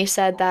 and he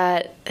said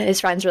that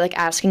his friends were like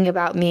asking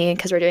about me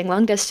because we're doing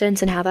long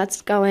distance and how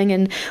that's going,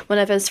 and one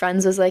of his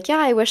friends was like, yeah,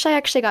 I wish I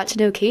actually got to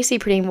know Casey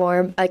pretty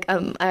more,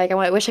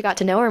 I wish I got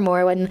to know her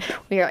more when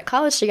we were at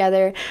college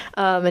together,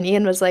 and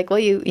Ian was like, well,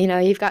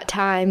 you've got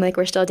time, like,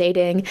 we're still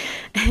dating,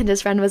 and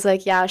his friend was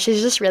like, yeah,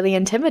 she's just really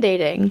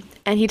intimidating,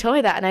 and he told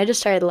me that, and I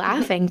just started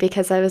laughing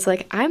because I was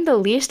like, I'm the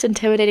least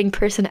intimidating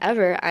person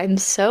ever. I'm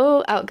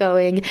so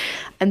outgoing,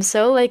 I'm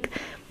so like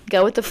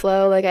go with the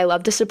flow, like, I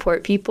love to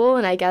support people,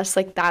 and I guess,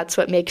 like, that's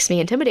what makes me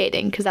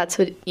intimidating, because that's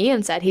what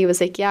Ian said. He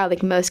was like, yeah,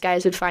 like, most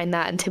guys would find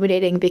that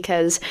intimidating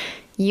because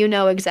you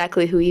know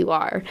exactly who you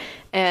are,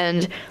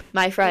 and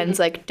my friends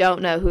like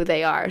don't know who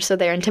they are, so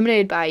they're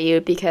intimidated by you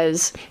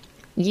because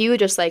you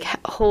just like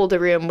hold a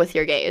room with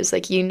your gaze,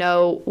 like, you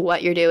know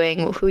what you're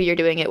doing, who you're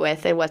doing it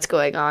with, and what's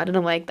going on. And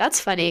I'm like, that's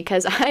funny,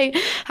 because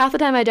half the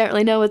time I don't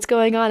really know what's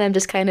going on, I'm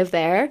just kind of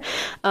there.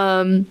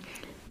 But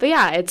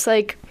yeah, it's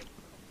like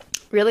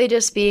really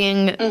just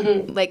being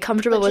like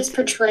comfortable with just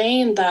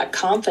portraying that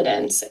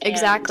confidence.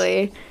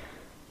 Exactly.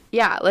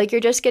 Yeah, like,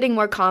 you're just getting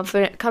more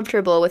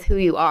comfortable with who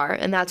you are,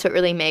 and that's what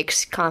really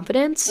makes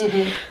confidence.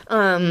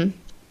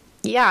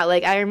 Yeah,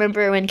 like, I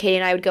remember when Katie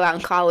and I would go out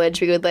in college,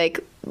 we would like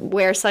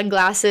wear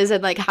sunglasses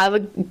and like have a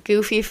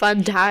goofy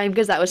fun time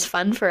because that was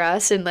fun for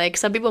us, and like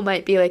some people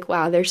might be like,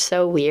 wow, they're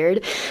so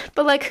weird,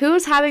 but like,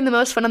 who's having the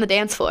most fun on the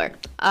dance floor?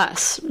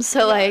 Us.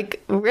 So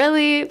like,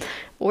 really,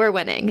 we're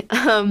winning.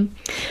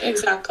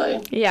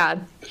 Exactly. Yeah.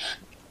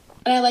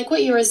 And I like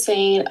what you were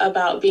saying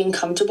about being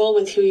comfortable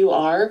with who you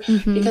are,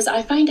 because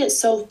I find it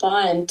so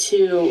fun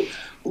to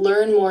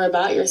learn more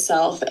about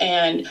yourself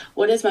and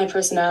what is my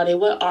personality,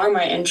 what are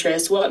my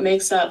interests, what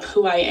makes up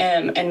who I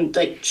am, and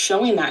like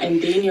showing that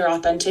and being your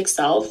authentic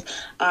self.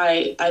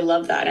 I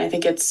love that, and I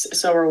think it's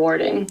so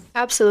rewarding.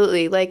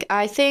 Absolutely. Like,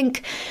 I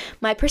think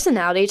my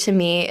personality to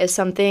me is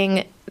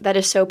something that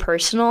is so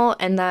personal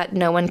and that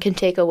no one can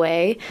take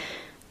away,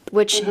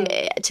 which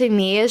to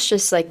me is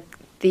just like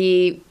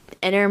the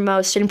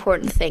innermost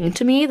important thing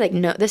to me. Like,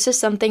 no, this is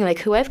something like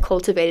who I've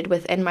cultivated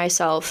within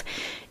myself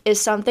is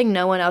something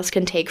no one else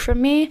can take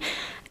from me.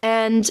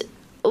 And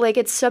like,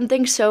 it's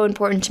something so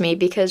important to me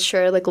because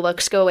sure, like,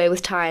 looks go away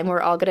with time,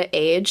 we're all gonna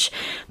age,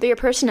 but your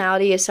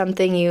personality is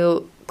something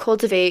you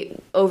cultivate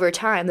over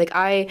time. Like,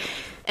 I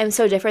am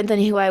so different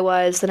than who I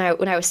was when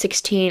I was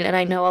 16, and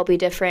I know I'll be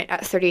different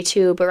at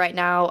 32, but right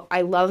now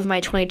I love my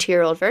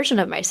 22-year-old version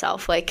of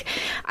myself. Like,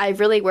 I've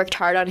really worked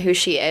hard on who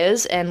she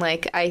is, and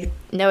like I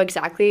know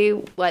exactly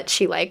what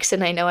she likes,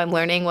 and I know I'm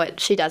learning what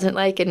she doesn't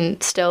like,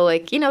 and still,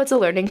 like, it's a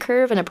learning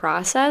curve and a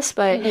process,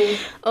 but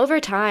over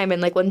time,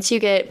 and like once you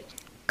get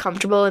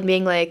comfortable in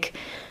being like,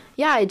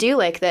 yeah, I do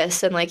like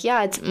this, and like,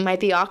 yeah, it might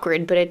be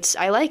awkward, but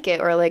I like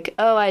it, or like,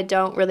 oh, I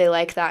don't really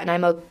like that, and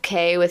I'm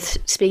okay with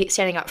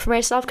standing up for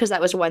myself, because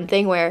that was one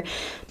thing where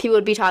people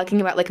would be talking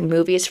about like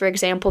movies, for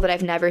example, that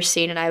I've never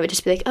seen, and I would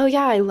just be like, oh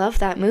yeah, I love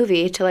that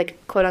movie, to like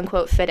quote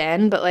unquote fit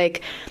in, but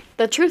like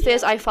the truth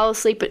is I fall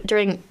asleep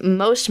during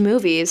most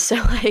movies, so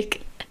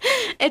like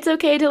it's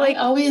okay to like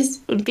always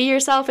be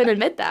yourself and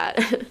admit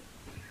that.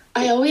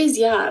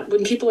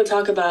 When people would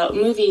talk about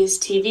movies,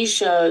 TV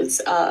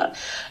shows,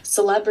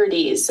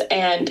 celebrities,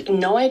 and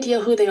no idea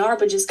who they are,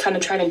 but just kind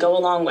of trying to go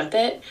along with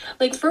it.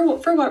 Like, for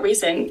what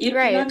reason? You're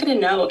not going to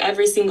know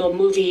every single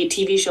movie,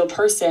 TV show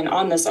person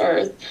on this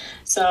earth.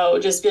 So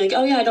just be like,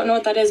 oh yeah, I don't know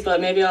what that is, but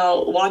maybe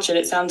I'll watch it.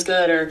 It sounds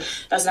good, or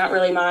that's not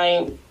really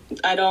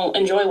I don't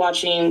enjoy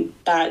watching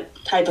that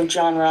type of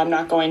genre. I'm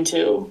not going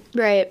to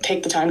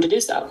take the time to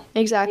do so.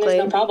 Exactly. And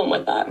there's no problem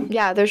with that.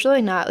 Yeah, there's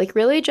really not. Like,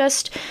 really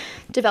just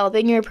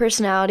developing your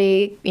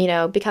personality,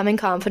 becoming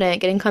confident,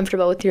 getting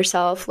comfortable with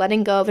yourself,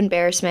 letting go of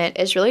embarrassment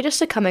is really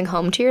just a coming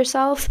home to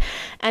yourself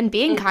and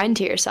being kind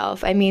to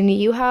yourself. I mean,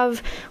 you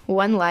have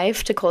one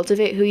life to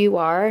cultivate who you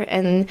are,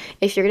 and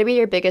if you're going to be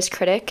your biggest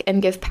critic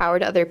and give power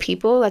to other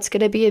people, that's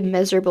going to be a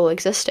miserable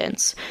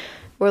existence.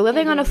 We're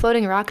living on a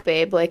floating rock,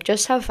 babe. Like,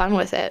 just have fun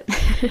with it.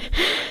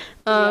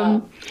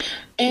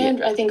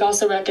 And I think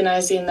also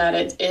recognizing that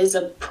it is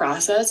a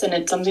process, and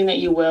it's something that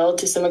you will,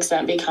 to some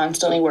extent, be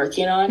constantly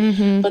working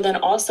on, but then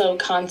also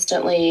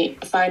constantly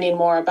finding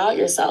more about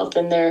yourself.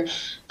 And there,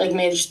 like,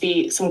 may just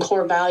be some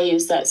core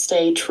values that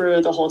stay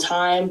true the whole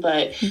time,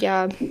 but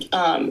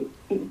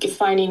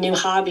finding new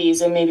hobbies,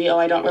 and maybe,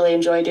 I don't really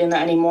enjoy doing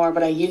that anymore,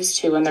 but I used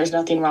to, and there's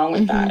nothing wrong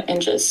with that,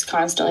 and just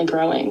constantly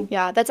growing.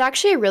 Yeah, that's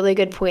actually a really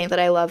good point that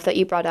I love that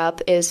you brought up,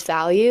 is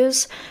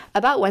values.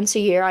 About once a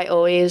year, I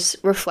always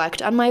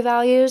reflect on my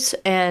values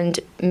and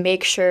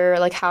make sure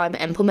like how I'm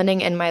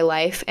implementing in my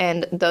life,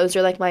 and those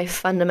are like my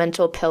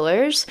fundamental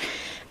pillars.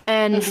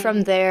 And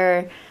from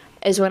there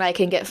is when I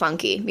can get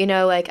funky,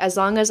 like, as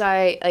long as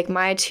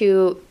my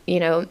two,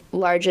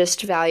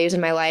 largest values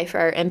in my life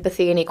are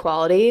empathy and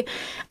equality.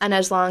 And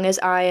as long as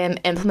I am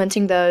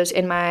implementing those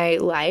in my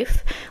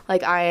life,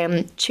 like I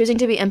am choosing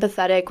to be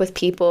empathetic with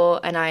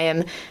people and I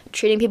am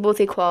treating people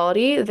with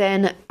equality,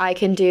 then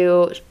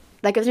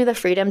that gives me the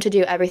freedom to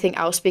do everything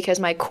else, because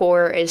my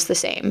core is the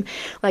same.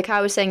 Like how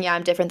I was saying,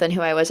 I'm different than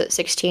who I was at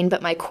 16,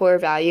 but my core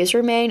values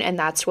remain, and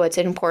that's what's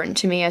important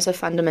to me as a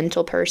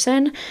fundamental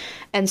person.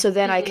 And so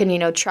then I can,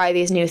 try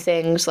these new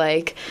things,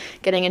 like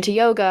getting into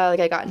yoga. Like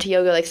I got into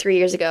yoga like 3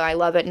 years ago. I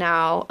love it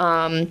now.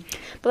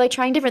 But like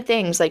trying different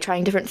things, like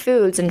trying different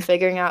foods and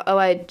figuring out,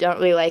 I don't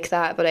really like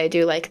that, but I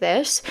do like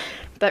this.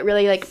 But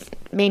really, like,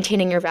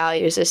 maintaining your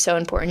values is so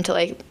important to,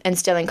 like,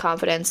 instilling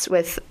confidence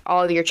with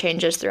all of your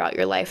changes throughout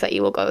your life that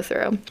you will go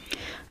through,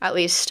 at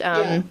least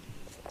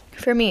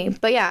for me.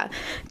 But yeah,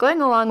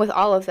 going along with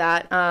all of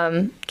that,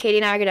 Katie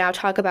and I are going to now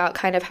talk about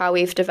kind of how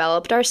we've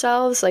developed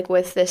ourselves, like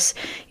with this,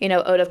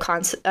 ode of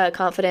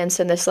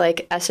confidence and this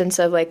like essence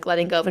of like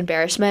letting go of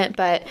embarrassment.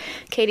 But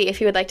Katie, if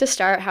you would like to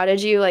start, how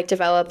did you like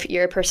develop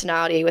your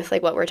personality with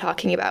like what we're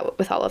talking about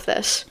with all of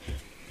this?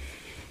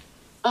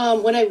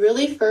 When I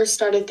really first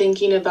started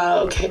thinking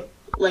about,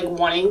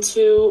 wanting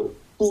to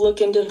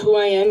look into who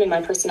I am and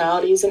my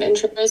personalities and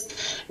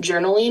interests,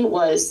 journaling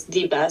was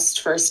the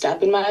best first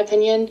step, in my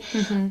opinion.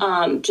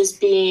 Just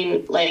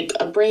being like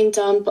a brain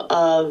dump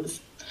of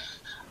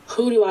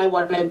who do I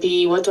want to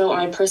be? What do I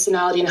want my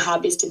personality and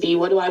hobbies to be?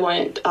 What do I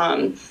want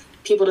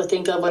people to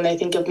think of when they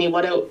think of me?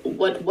 What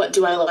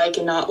do I like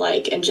and not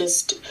like? And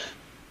just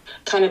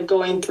kind of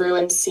going through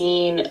and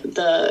seeing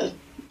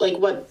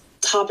what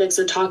topics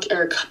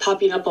are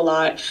popping up a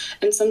lot,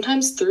 and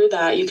sometimes through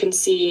that you can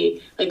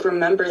see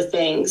remember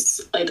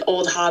things like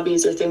old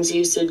hobbies or things you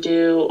used to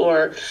do,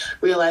 or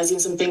realizing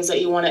some things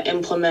that you want to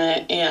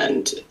implement,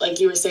 and like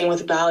you were saying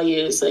with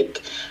values,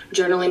 like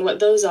journaling what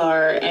those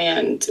are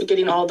and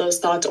getting all those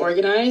thoughts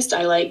organized.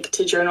 I like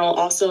to journal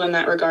also in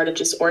that regard of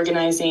just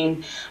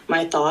organizing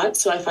my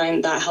thoughts, so I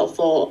find that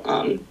helpful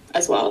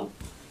as well.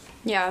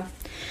 Yeah.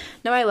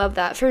 No, I love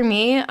that. For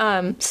me,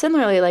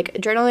 similarly, like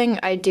journaling,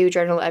 I do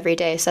journal every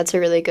day, so that's a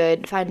really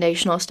good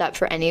foundational step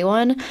for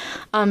anyone.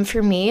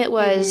 For me, it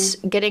was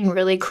getting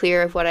really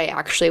clear of what I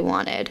actually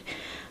wanted.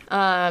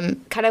 Kind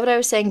of what I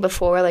was saying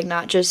before, like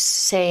not just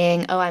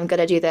saying, I'm going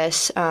to do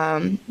this,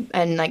 and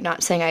like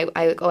not saying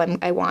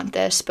I want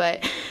this,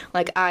 but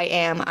like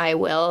I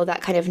will,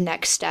 that kind of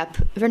next step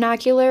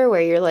vernacular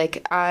where you're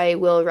like, I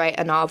will write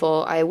a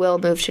novel, I will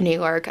move to New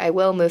York, I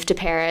will move to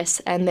Paris,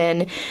 and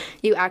then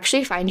you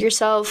actually find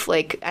yourself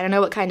like, I don't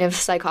know what kind of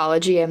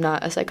psychology, I'm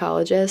not a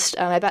psychologist,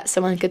 I bet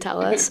someone could tell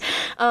us,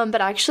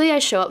 but actually I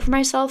show up for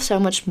myself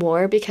so much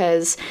more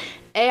because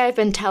I've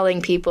been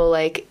telling people,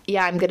 like,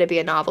 yeah, I'm going to be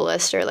a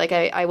novelist, or, like,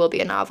 I will be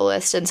a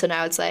novelist. And so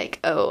now it's like,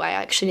 oh, I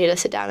actually need to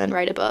sit down and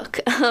write a book,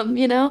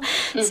 you know?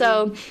 Mm-hmm.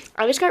 So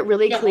I just got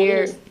really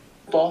clear.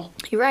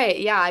 You're right.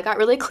 Yeah, I got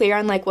really clear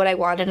on, like, what I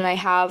wanted, and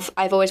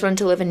I've always wanted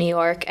to live in New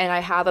York, and I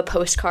have a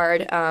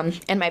postcard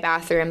in my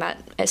bathroom that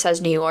it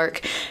says New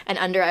York, and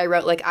under I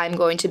wrote, like, I'm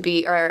going to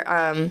be, or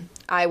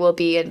I will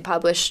be a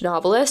published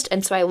novelist.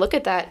 And so I look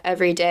at that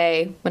every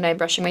day when I'm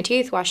brushing my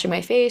teeth, washing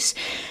my face,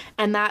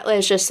 and that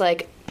is just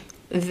like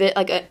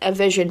a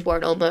vision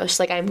board almost.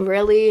 Like, I'm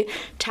really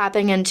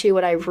tapping into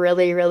what I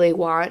really, really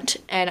want,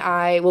 and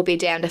I will be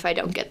damned if I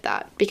don't get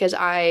that, because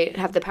I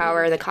have the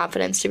power and the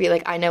confidence to be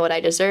like, I know what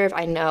I deserve,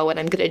 I know what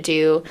I'm gonna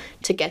do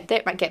to get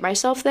there, get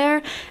myself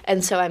there,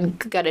 and so I'm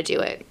gonna do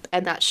it.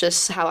 And that's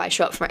just how I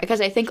show up for because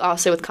I think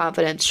also with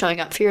confidence, showing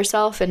up for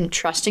yourself and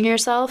trusting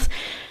yourself,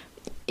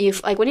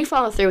 like, when you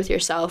follow through with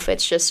yourself,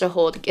 it's just a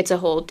whole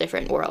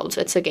different world.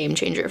 It's a game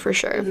changer for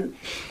sure. Mm-hmm.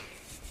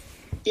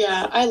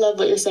 Yeah, I love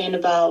what you're saying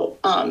about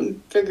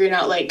figuring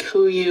out, like,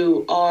 who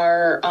you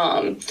are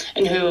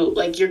and who,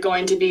 like, you're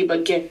going to be,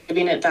 but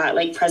giving it that,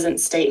 like,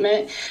 present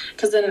statement,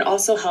 because then it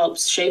also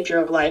helps shape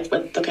your life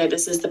with, okay,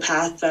 this is the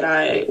path that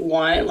I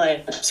want,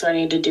 like, that's what I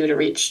need to do to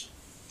reach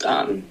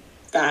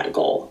that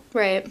goal.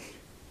 Right.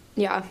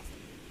 Yeah.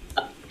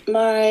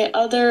 My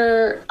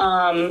other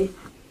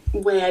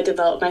way I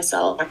developed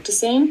myself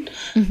practicing,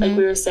 like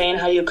we were saying,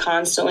 how you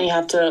constantly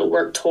have to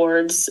work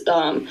towards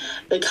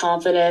the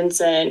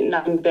confidence and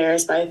not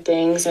embarrassed by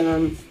things,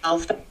 and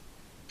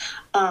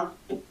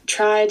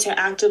try to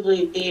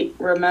actively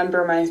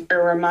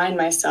remind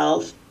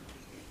myself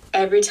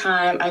every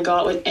time I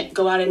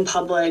go out in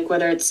public,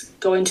 whether it's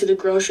going to the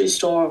grocery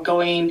store,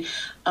 going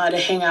to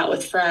hang out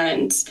with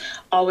friends,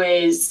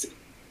 always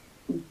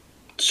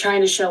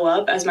trying to show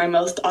up as my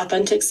most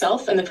authentic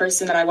self and the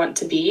person that I want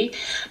to be.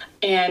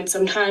 And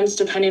sometimes,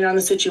 depending on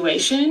the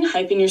situation,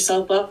 hyping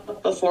yourself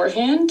up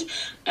beforehand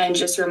and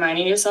just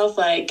reminding yourself,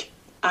 like,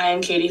 I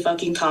am Katie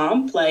fucking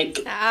Comp. Like,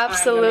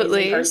 absolutely, I'm an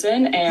amazing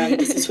person, and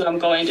this is who I'm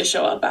going to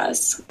show up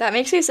as. That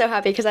makes me so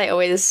happy, because I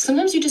always...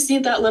 Sometimes you just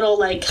need that little,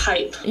 like,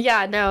 hype.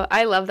 Yeah, no,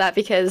 I love that,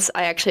 because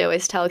I actually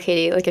always tell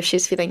Katie, like, if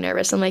she's feeling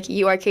nervous, I'm like,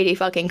 you are Katie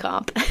fucking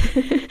Comp.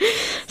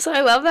 So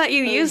I love that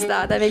you use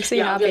that. That makes me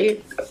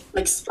happy.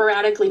 Like,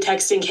 sporadically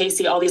texting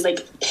Casey all these,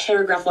 like,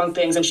 paragraph-long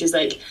things, and she's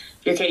like,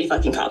 you're Katie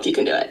fucking Comp, you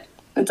can do it.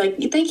 It's like,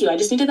 thank you. I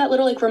just needed that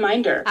little, like,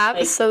 reminder.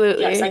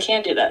 Absolutely. Like, yes, I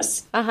can do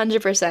this.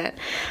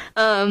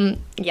 100%.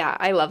 Yeah,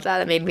 I love that.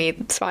 It made me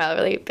smile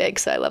really big,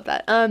 so I love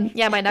that.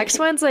 Yeah, my next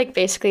one's, like,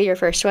 basically your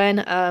first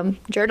one.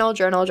 Journal,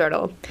 journal,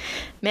 journal.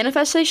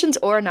 Manifestations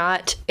or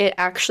not, it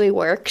actually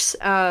works.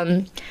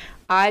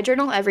 I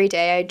journal every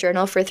day. I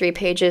journal for 3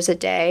 pages a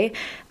day.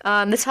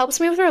 This helps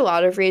me for a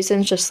lot of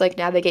reasons, just, like,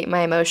 navigate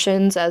my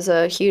emotions as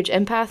a huge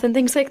empath and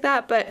things like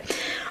that. But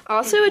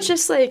also it's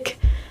just, like,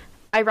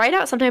 I write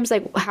out sometimes,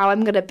 like, how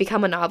I'm going to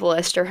become a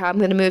novelist or how I'm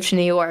going to move to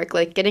New York,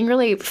 like, getting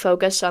really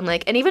focused on,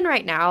 like, and even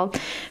right now,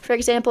 for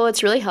example,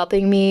 it's really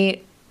helping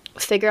me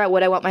figure out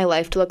what I want my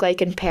life to look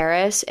like in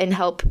Paris and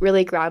help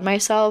really ground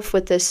myself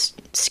with this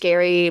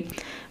scary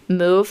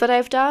move that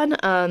I've done.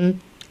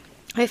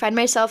 I find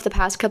myself the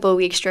past couple of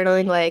weeks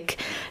journaling, like,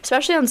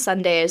 especially on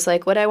Sundays,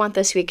 like, what I want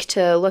this week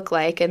to look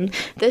like. And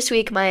this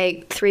week,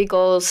 my 3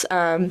 goals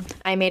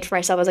I made for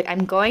myself was, like,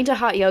 I'm going to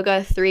hot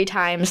yoga 3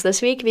 times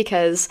this week,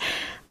 because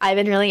I've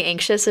been really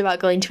anxious about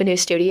going to a new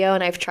studio,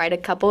 and I've tried a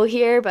couple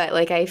here, but,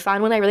 like, I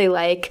found one I really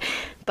like.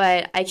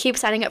 But I keep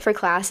signing up for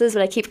classes,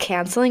 but I keep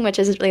canceling, which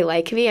isn't really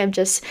like me. I'm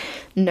just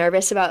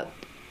nervous about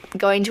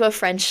going to a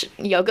French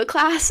yoga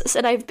class,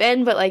 and I've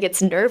been, but, like,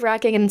 it's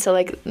nerve-wracking. And so,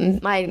 like,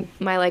 my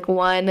like,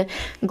 one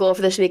goal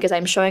for this week is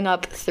I'm showing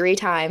up 3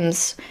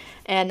 times.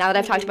 And now that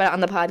I've talked about it on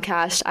the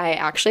podcast, I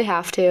actually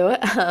have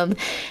to.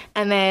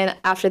 And then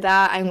after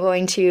that, I'm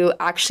going to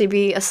actually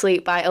be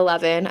asleep by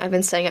 11. I've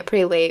been staying up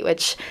pretty late,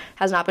 which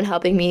has not been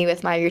helping me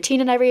with my routine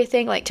and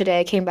everything. Like, today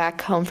I came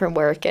back home from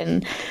work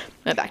and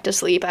went back to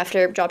sleep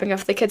after dropping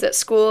off the kids at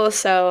school.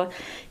 So,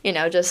 you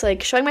know, just,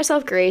 like, showing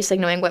myself grace, like,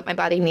 knowing what my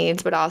body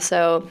needs, but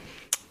also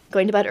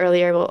going to bed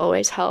earlier will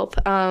always help.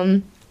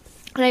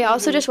 And I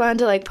also just wanted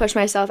to, like, push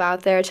myself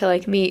out there to,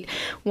 like, meet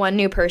 1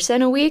 new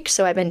person a week.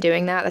 So I've been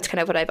doing that. That's kind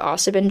of what I've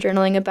also been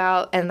journaling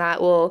about. And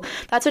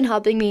that's been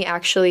helping me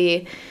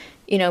actually,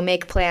 you know,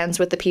 make plans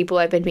with the people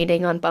I've been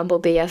meeting on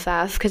Bumble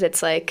BFF. Because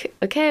it's like,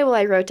 okay, well,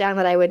 I wrote down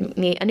that I would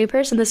meet a new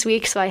person this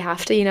week, so I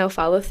have to, you know,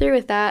 follow through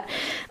with that.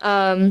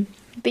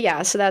 But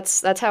yeah, so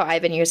that's how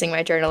I've been using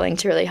my journaling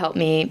to really help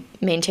me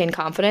maintain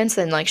confidence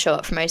and, like, show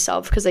up for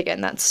myself. Because,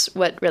 again, that's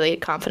what really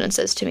confidence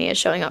is to me, is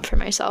showing up for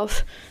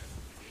myself.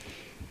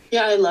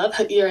 Yeah, I love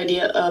your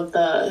idea of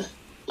the,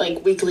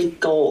 like, weekly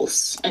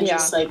goals, and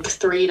just, like,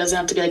 3 doesn't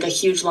have to be, like, a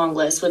huge long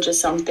list, but just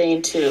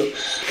something to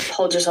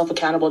hold yourself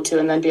accountable to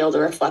and then be able to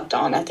reflect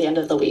on at the end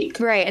of the week.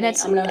 Right, and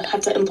I'm gonna have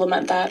to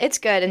implement that. It's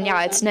good, and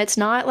yeah, it's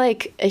not,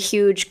 like, a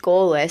huge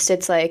goal list.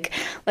 It's like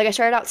I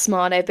started out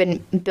small, and I've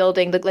been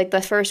building, like,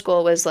 the first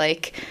goal was,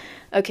 like,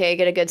 okay,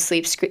 get a good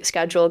sleep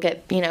schedule,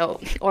 get,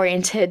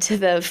 oriented to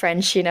the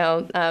French,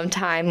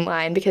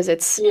 timeline, because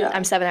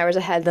I'm 7 hours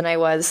ahead than I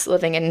was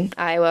living in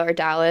Iowa or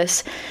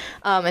Dallas.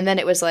 And then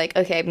it was like,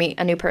 okay, meet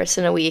a new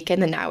person a week.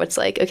 And then now it's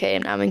like, okay,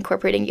 and now I'm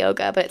incorporating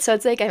yoga. But so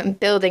it's like I'm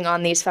building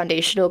on these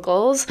foundational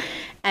goals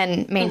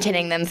and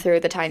maintaining them through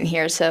the time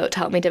here. So to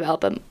help me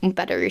develop a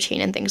better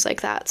routine and things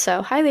like that.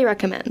 So highly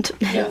recommend.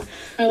 Yeah,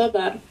 I love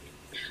that.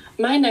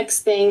 My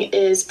next thing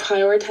is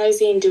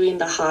prioritizing doing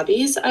the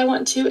hobbies I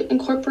want to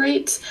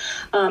incorporate.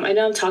 I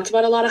know I've talked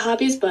about a lot of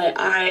hobbies, but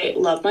I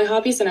love my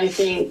hobbies, and I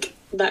think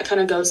that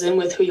kind of goes in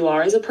with who you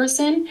are as a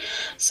person.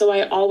 So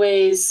I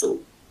always,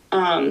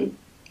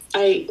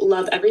 I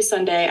love every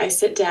Sunday, I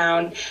sit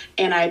down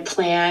and I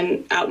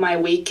plan out my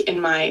week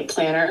in my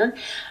planner.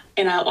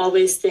 And I'll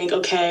always think,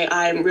 okay,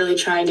 I'm really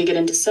trying to get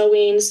into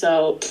sewing.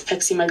 So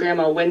texting my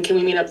grandma, when can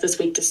we meet up this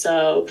week to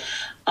sew?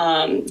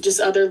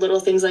 Just other little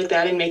things like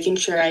that, and making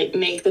sure I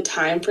make the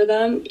time for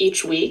them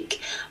each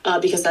week,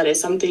 because that is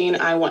something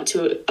I want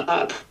to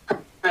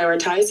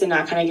prioritize and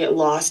not kind of get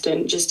lost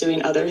in just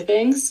doing other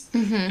things.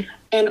 Mm-hmm.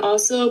 And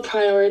also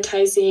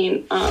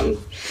prioritizing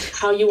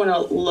how you want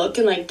to look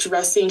and like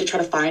dressing to try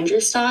to find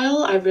your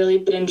style. I've really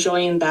been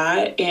enjoying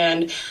that.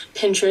 And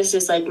Pinterest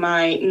is like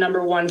my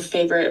number one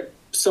favorite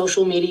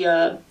social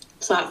media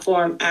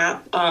platform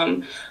app.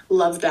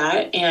 Love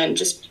that. And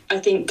just, I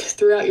think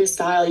throughout your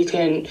style, you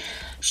can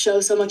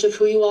show so much of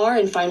who you are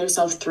and find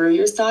yourself through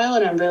your style.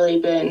 And I've really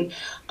been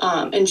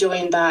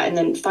enjoying that. And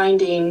then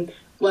finding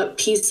what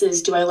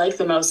pieces do I like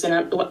the most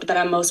and that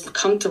I'm most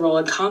comfortable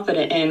and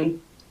confident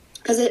in.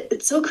 Because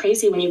it's so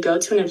crazy when you go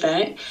to an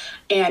event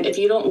and if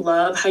you don't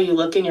love how you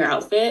look in your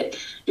outfit,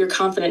 your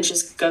confidence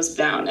just goes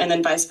down. And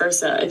then vice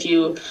versa. If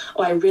you,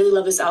 I really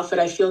love this outfit,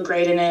 I feel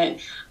great in it,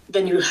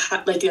 then you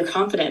like your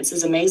confidence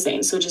is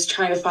amazing. So just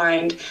trying to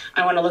find,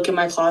 I want to look in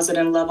my closet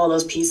and love all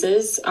those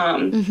pieces.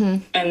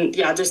 And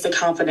yeah, just the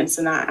confidence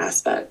in that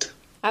aspect.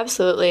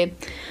 Absolutely.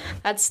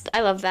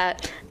 I love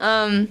that.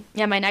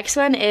 My next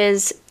one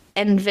is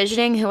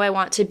envisioning who I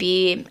want to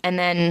be and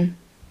then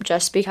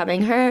just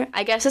becoming her.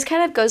 I guess this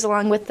kind of goes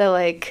along with the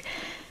like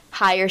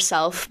higher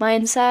self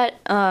mindset.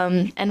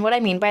 And what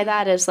I mean by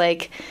that is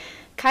like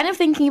kind of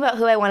thinking about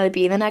who I want to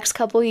be in the next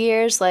couple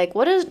years. Like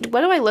what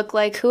do I look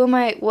like? Who am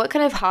I? What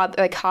kind of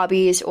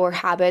hobbies or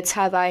habits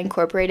have I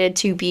incorporated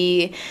to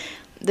be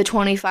the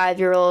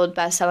 25-year-old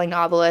best-selling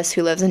novelist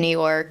who lives in New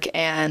York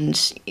and,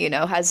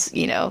 has,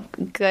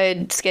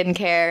 good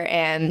skincare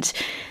and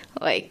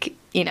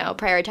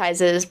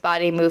prioritizes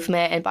body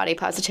movement and body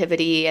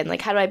positivity, and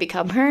like how do I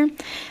become her?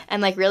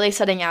 And like really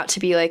setting out to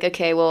be like,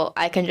 okay, well,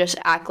 I can just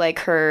act like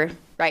her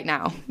right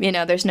now.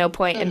 There's no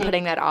point in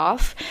putting that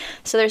off.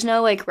 So there's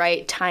no like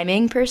right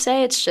timing per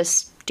se. It's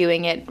just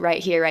doing it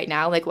right here, right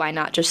now. Like why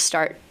not just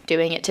start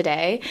doing it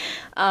today?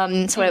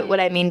 What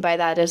I mean by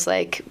that is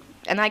like,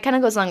 and that kind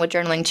of goes along with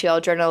journaling too.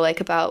 I'll journal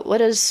like about what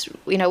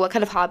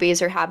kind of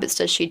hobbies or habits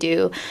does she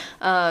do?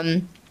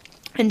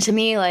 And to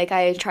me, like,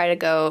 I try to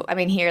go,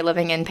 here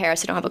living in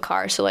Paris, I don't have a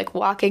car. So, like,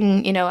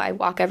 walking, I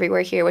walk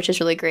everywhere here, which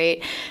is really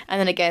great. And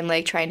then again,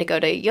 like, trying to go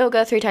to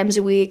yoga 3 times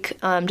a week,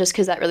 just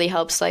because that really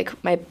helps,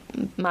 like, my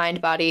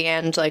mind, body,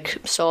 and, like,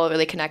 soul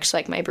really connects,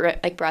 like, my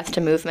breath to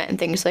movement and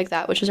things like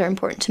that, which is very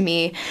important to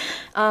me.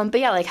 But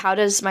yeah, like, how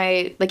does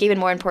even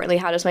more importantly,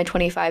 how does my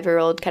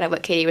 25-year-old, kind of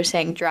what Katie was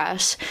saying,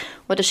 dress?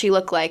 What does she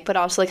look like? But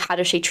also, like, how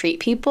does she treat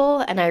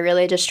people? And I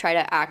really just try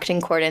to act in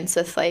accordance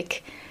with,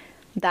 like,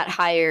 that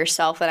higher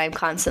self that I'm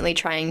constantly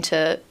trying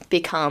to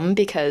become,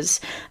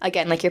 because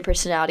again, like your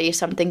personality is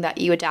something that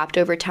you adapt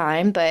over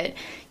time, but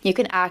you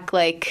can act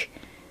like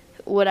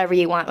whatever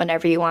you want,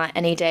 whenever you want,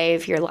 any day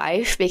of your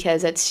life,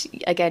 because it's,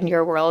 again,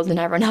 your world and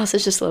everyone else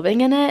is just living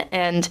in it.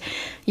 And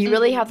you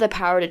really have the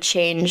power to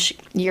change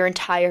your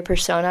entire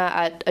persona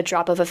at a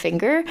drop of a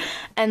finger.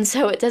 And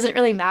so it doesn't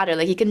really matter.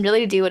 Like you can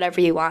really do whatever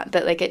you want,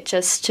 but like it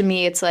just, to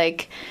me, it's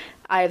like,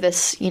 I have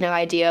this,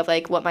 idea of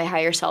like what my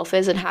higher self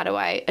is and how do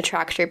I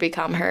attract her,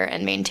 become her,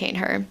 and maintain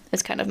her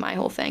is kind of my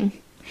whole thing.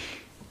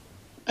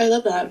 I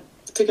love that.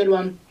 It's a good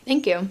one.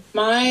 Thank you.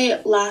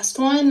 My last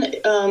one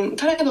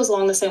kind of goes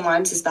along the same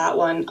lines as that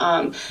one.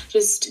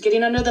 Just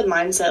getting under the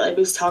mindset, like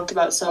we've talked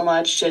about so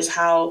much, just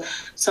how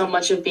so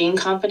much of being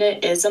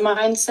confident is a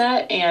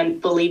mindset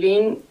and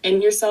believing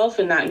in yourself,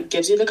 and that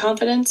gives you the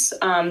confidence.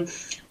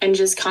 And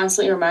just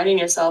constantly reminding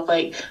yourself,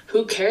 like,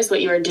 who cares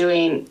what you are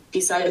doing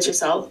besides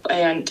yourself?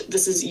 And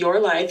this is your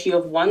life. You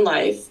have one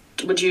life.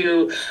 Would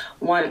you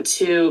want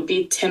to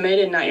be timid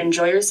and not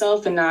enjoy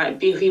yourself and not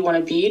be who you want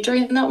to be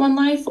during that one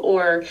life?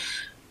 Or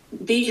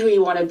be who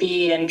you want to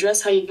be and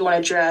dress how you want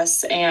to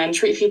dress and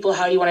treat people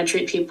how you want to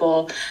treat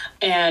people?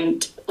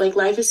 And like,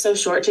 life is so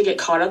short to get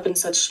caught up in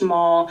such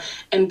small,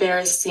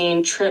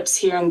 embarrassing trips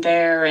here and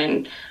there.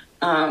 And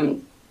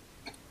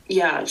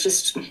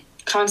just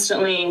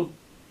constantly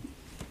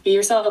be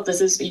yourself.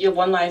 You have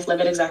one life. Live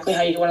it exactly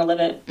how you want to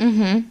live it.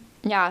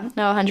 Yeah,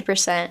 no,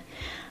 100%.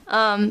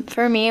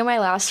 For me, my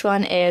last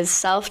one is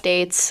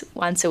self-dates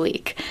once a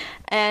week.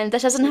 And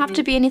that doesn't have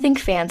to be anything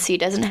fancy. It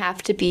doesn't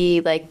have to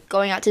be like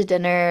going out to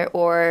dinner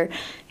or,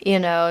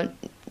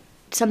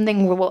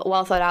 something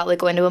well thought out, like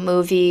going to a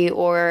movie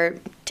or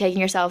taking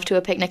yourself to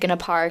a picnic in a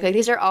park. Like,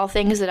 these are all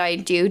things that I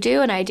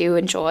do and I do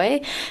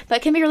enjoy, but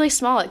it can be really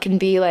small. It can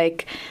be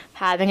like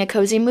having a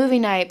cozy movie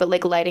night, but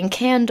like lighting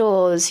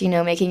candles,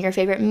 making your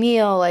favorite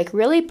meal, like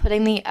really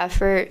putting the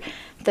effort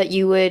that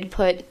you would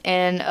put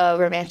in a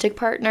romantic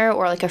partner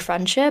or like a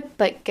friendship,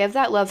 but give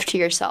that love to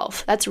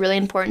yourself. That's really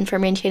important for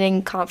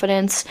maintaining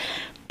confidence,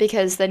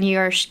 because then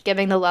you're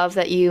giving the love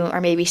that you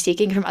are maybe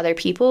seeking from other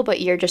people,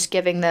 but you're just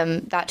giving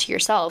them that to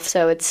yourself.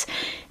 So it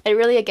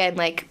really, again,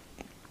 like,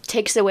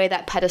 takes away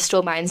that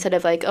pedestal mindset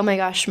of like, oh my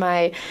gosh,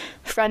 my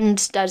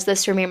friend does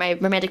this for me, my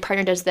romantic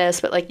partner does this,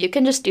 but like, you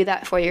can just do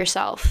that for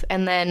yourself.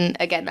 And then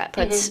again, that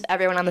puts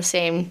everyone on the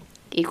same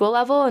equal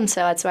level. And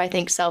so that's why I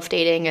think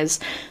self-dating is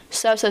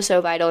so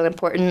vital and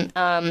important.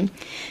 And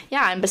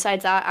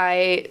besides that,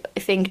 I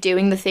think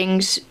doing the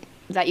things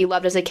that you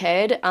loved as a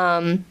kid,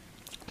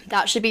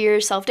 that should be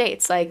your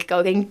self-dates, like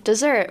going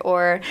dessert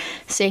or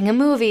seeing a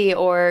movie,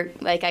 or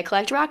like I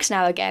collect rocks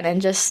now again,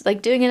 and just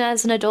like doing it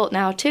as an adult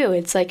now too.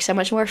 It's like so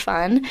much more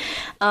fun,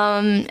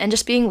 and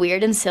just being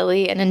weird and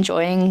silly and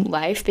enjoying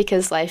life,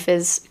 because life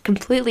is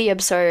completely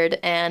absurd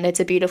and it's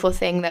a beautiful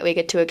thing that we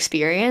get to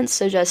experience.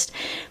 So just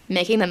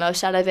making the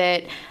most out of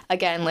it.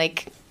 Again,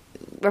 like,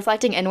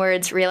 reflecting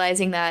inwards,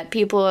 realizing that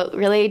people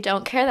really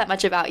don't care that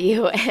much about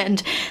you,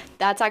 and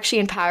that's actually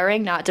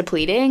empowering, not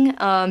depleting,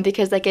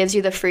 because that gives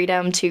you the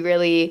freedom to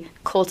really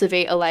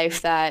cultivate a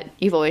life that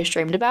you've always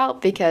dreamed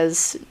about,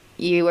 because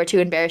you were too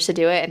embarrassed to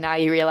do it, and now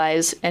you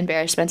realize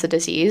embarrassment's a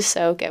disease,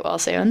 so get well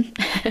soon.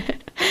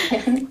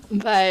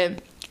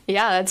 But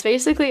yeah, that's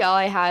basically all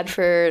I had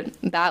for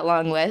that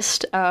long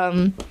list.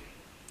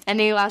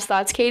 Any last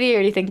thoughts, Katie, or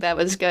do you think that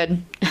was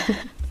good?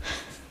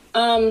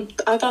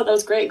 I thought that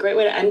was great. Great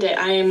way to end it.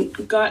 I am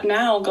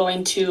now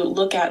going to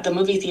look at the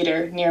movie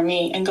theater near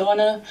me and go on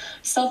a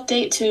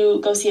self-date to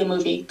go see a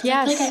movie.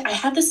 Yes. I feel like I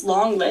had this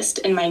long list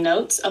in my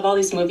notes of all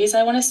these movies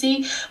I want to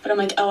see, but I'm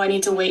like, I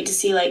need to wait to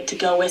see, like, to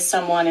go with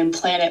someone and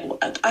plan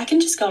it. I can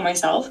just go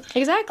myself.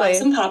 Exactly. Buy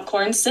some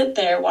popcorn, sit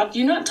there.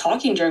 You're not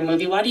talking during a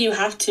movie. Why do you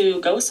have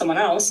to go with someone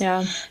else?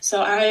 Yeah.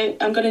 So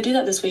I'm going to do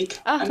that this week.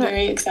 I'm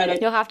very excited.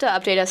 You'll have to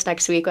update us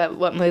next week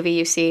what movie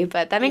you see,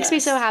 but that makes me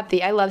so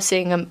happy. I love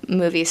seeing a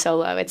movie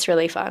solo. It's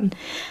really fun.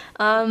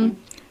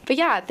 But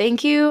yeah,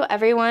 thank you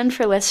everyone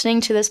for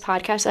listening to this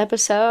podcast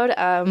episode.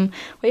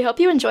 We hope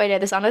you enjoyed it.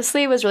 This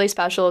honestly was really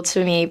special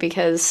to me,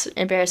 because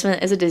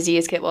embarrassment is a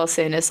disease, get well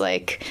soon is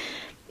like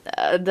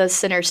the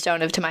center stone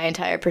to my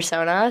entire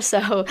persona.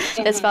 So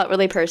it's felt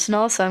really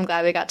personal. So I'm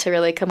glad we got to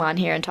really come on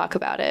here and talk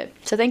about it.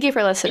 So thank you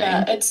for listening.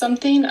 Yeah, it's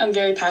something I'm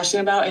very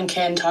passionate about and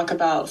can talk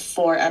about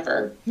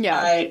forever. Yeah.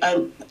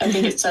 I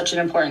think it's such an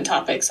important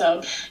topic.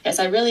 So yes,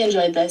 I really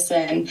enjoyed this,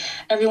 and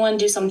everyone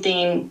do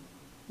something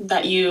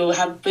that you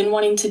have been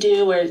wanting to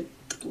do or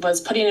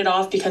was putting it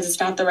off because it's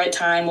not the right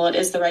time. Well, it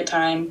is the right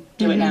time.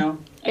 Do it now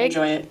and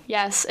enjoy it.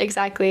 Yes,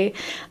 exactly.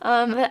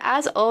 But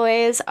as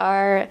always,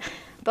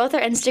 both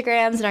our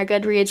Instagrams and our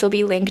Goodreads will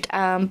be linked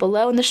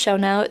below in the show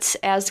notes,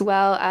 as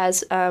well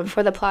as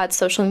for the Plot's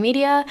social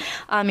media.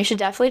 You should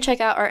definitely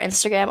check out our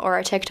Instagram or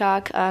our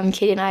TikTok.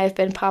 Katie and I have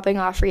been popping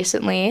off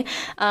recently,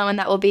 and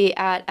that will be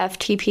at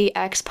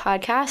FTPX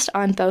Podcast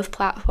on both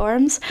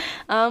platforms.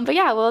 But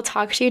yeah, we'll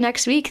talk to you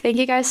next week. Thank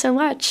you guys so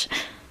much.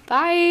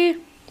 Bye.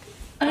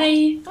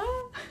 Bye. Bye.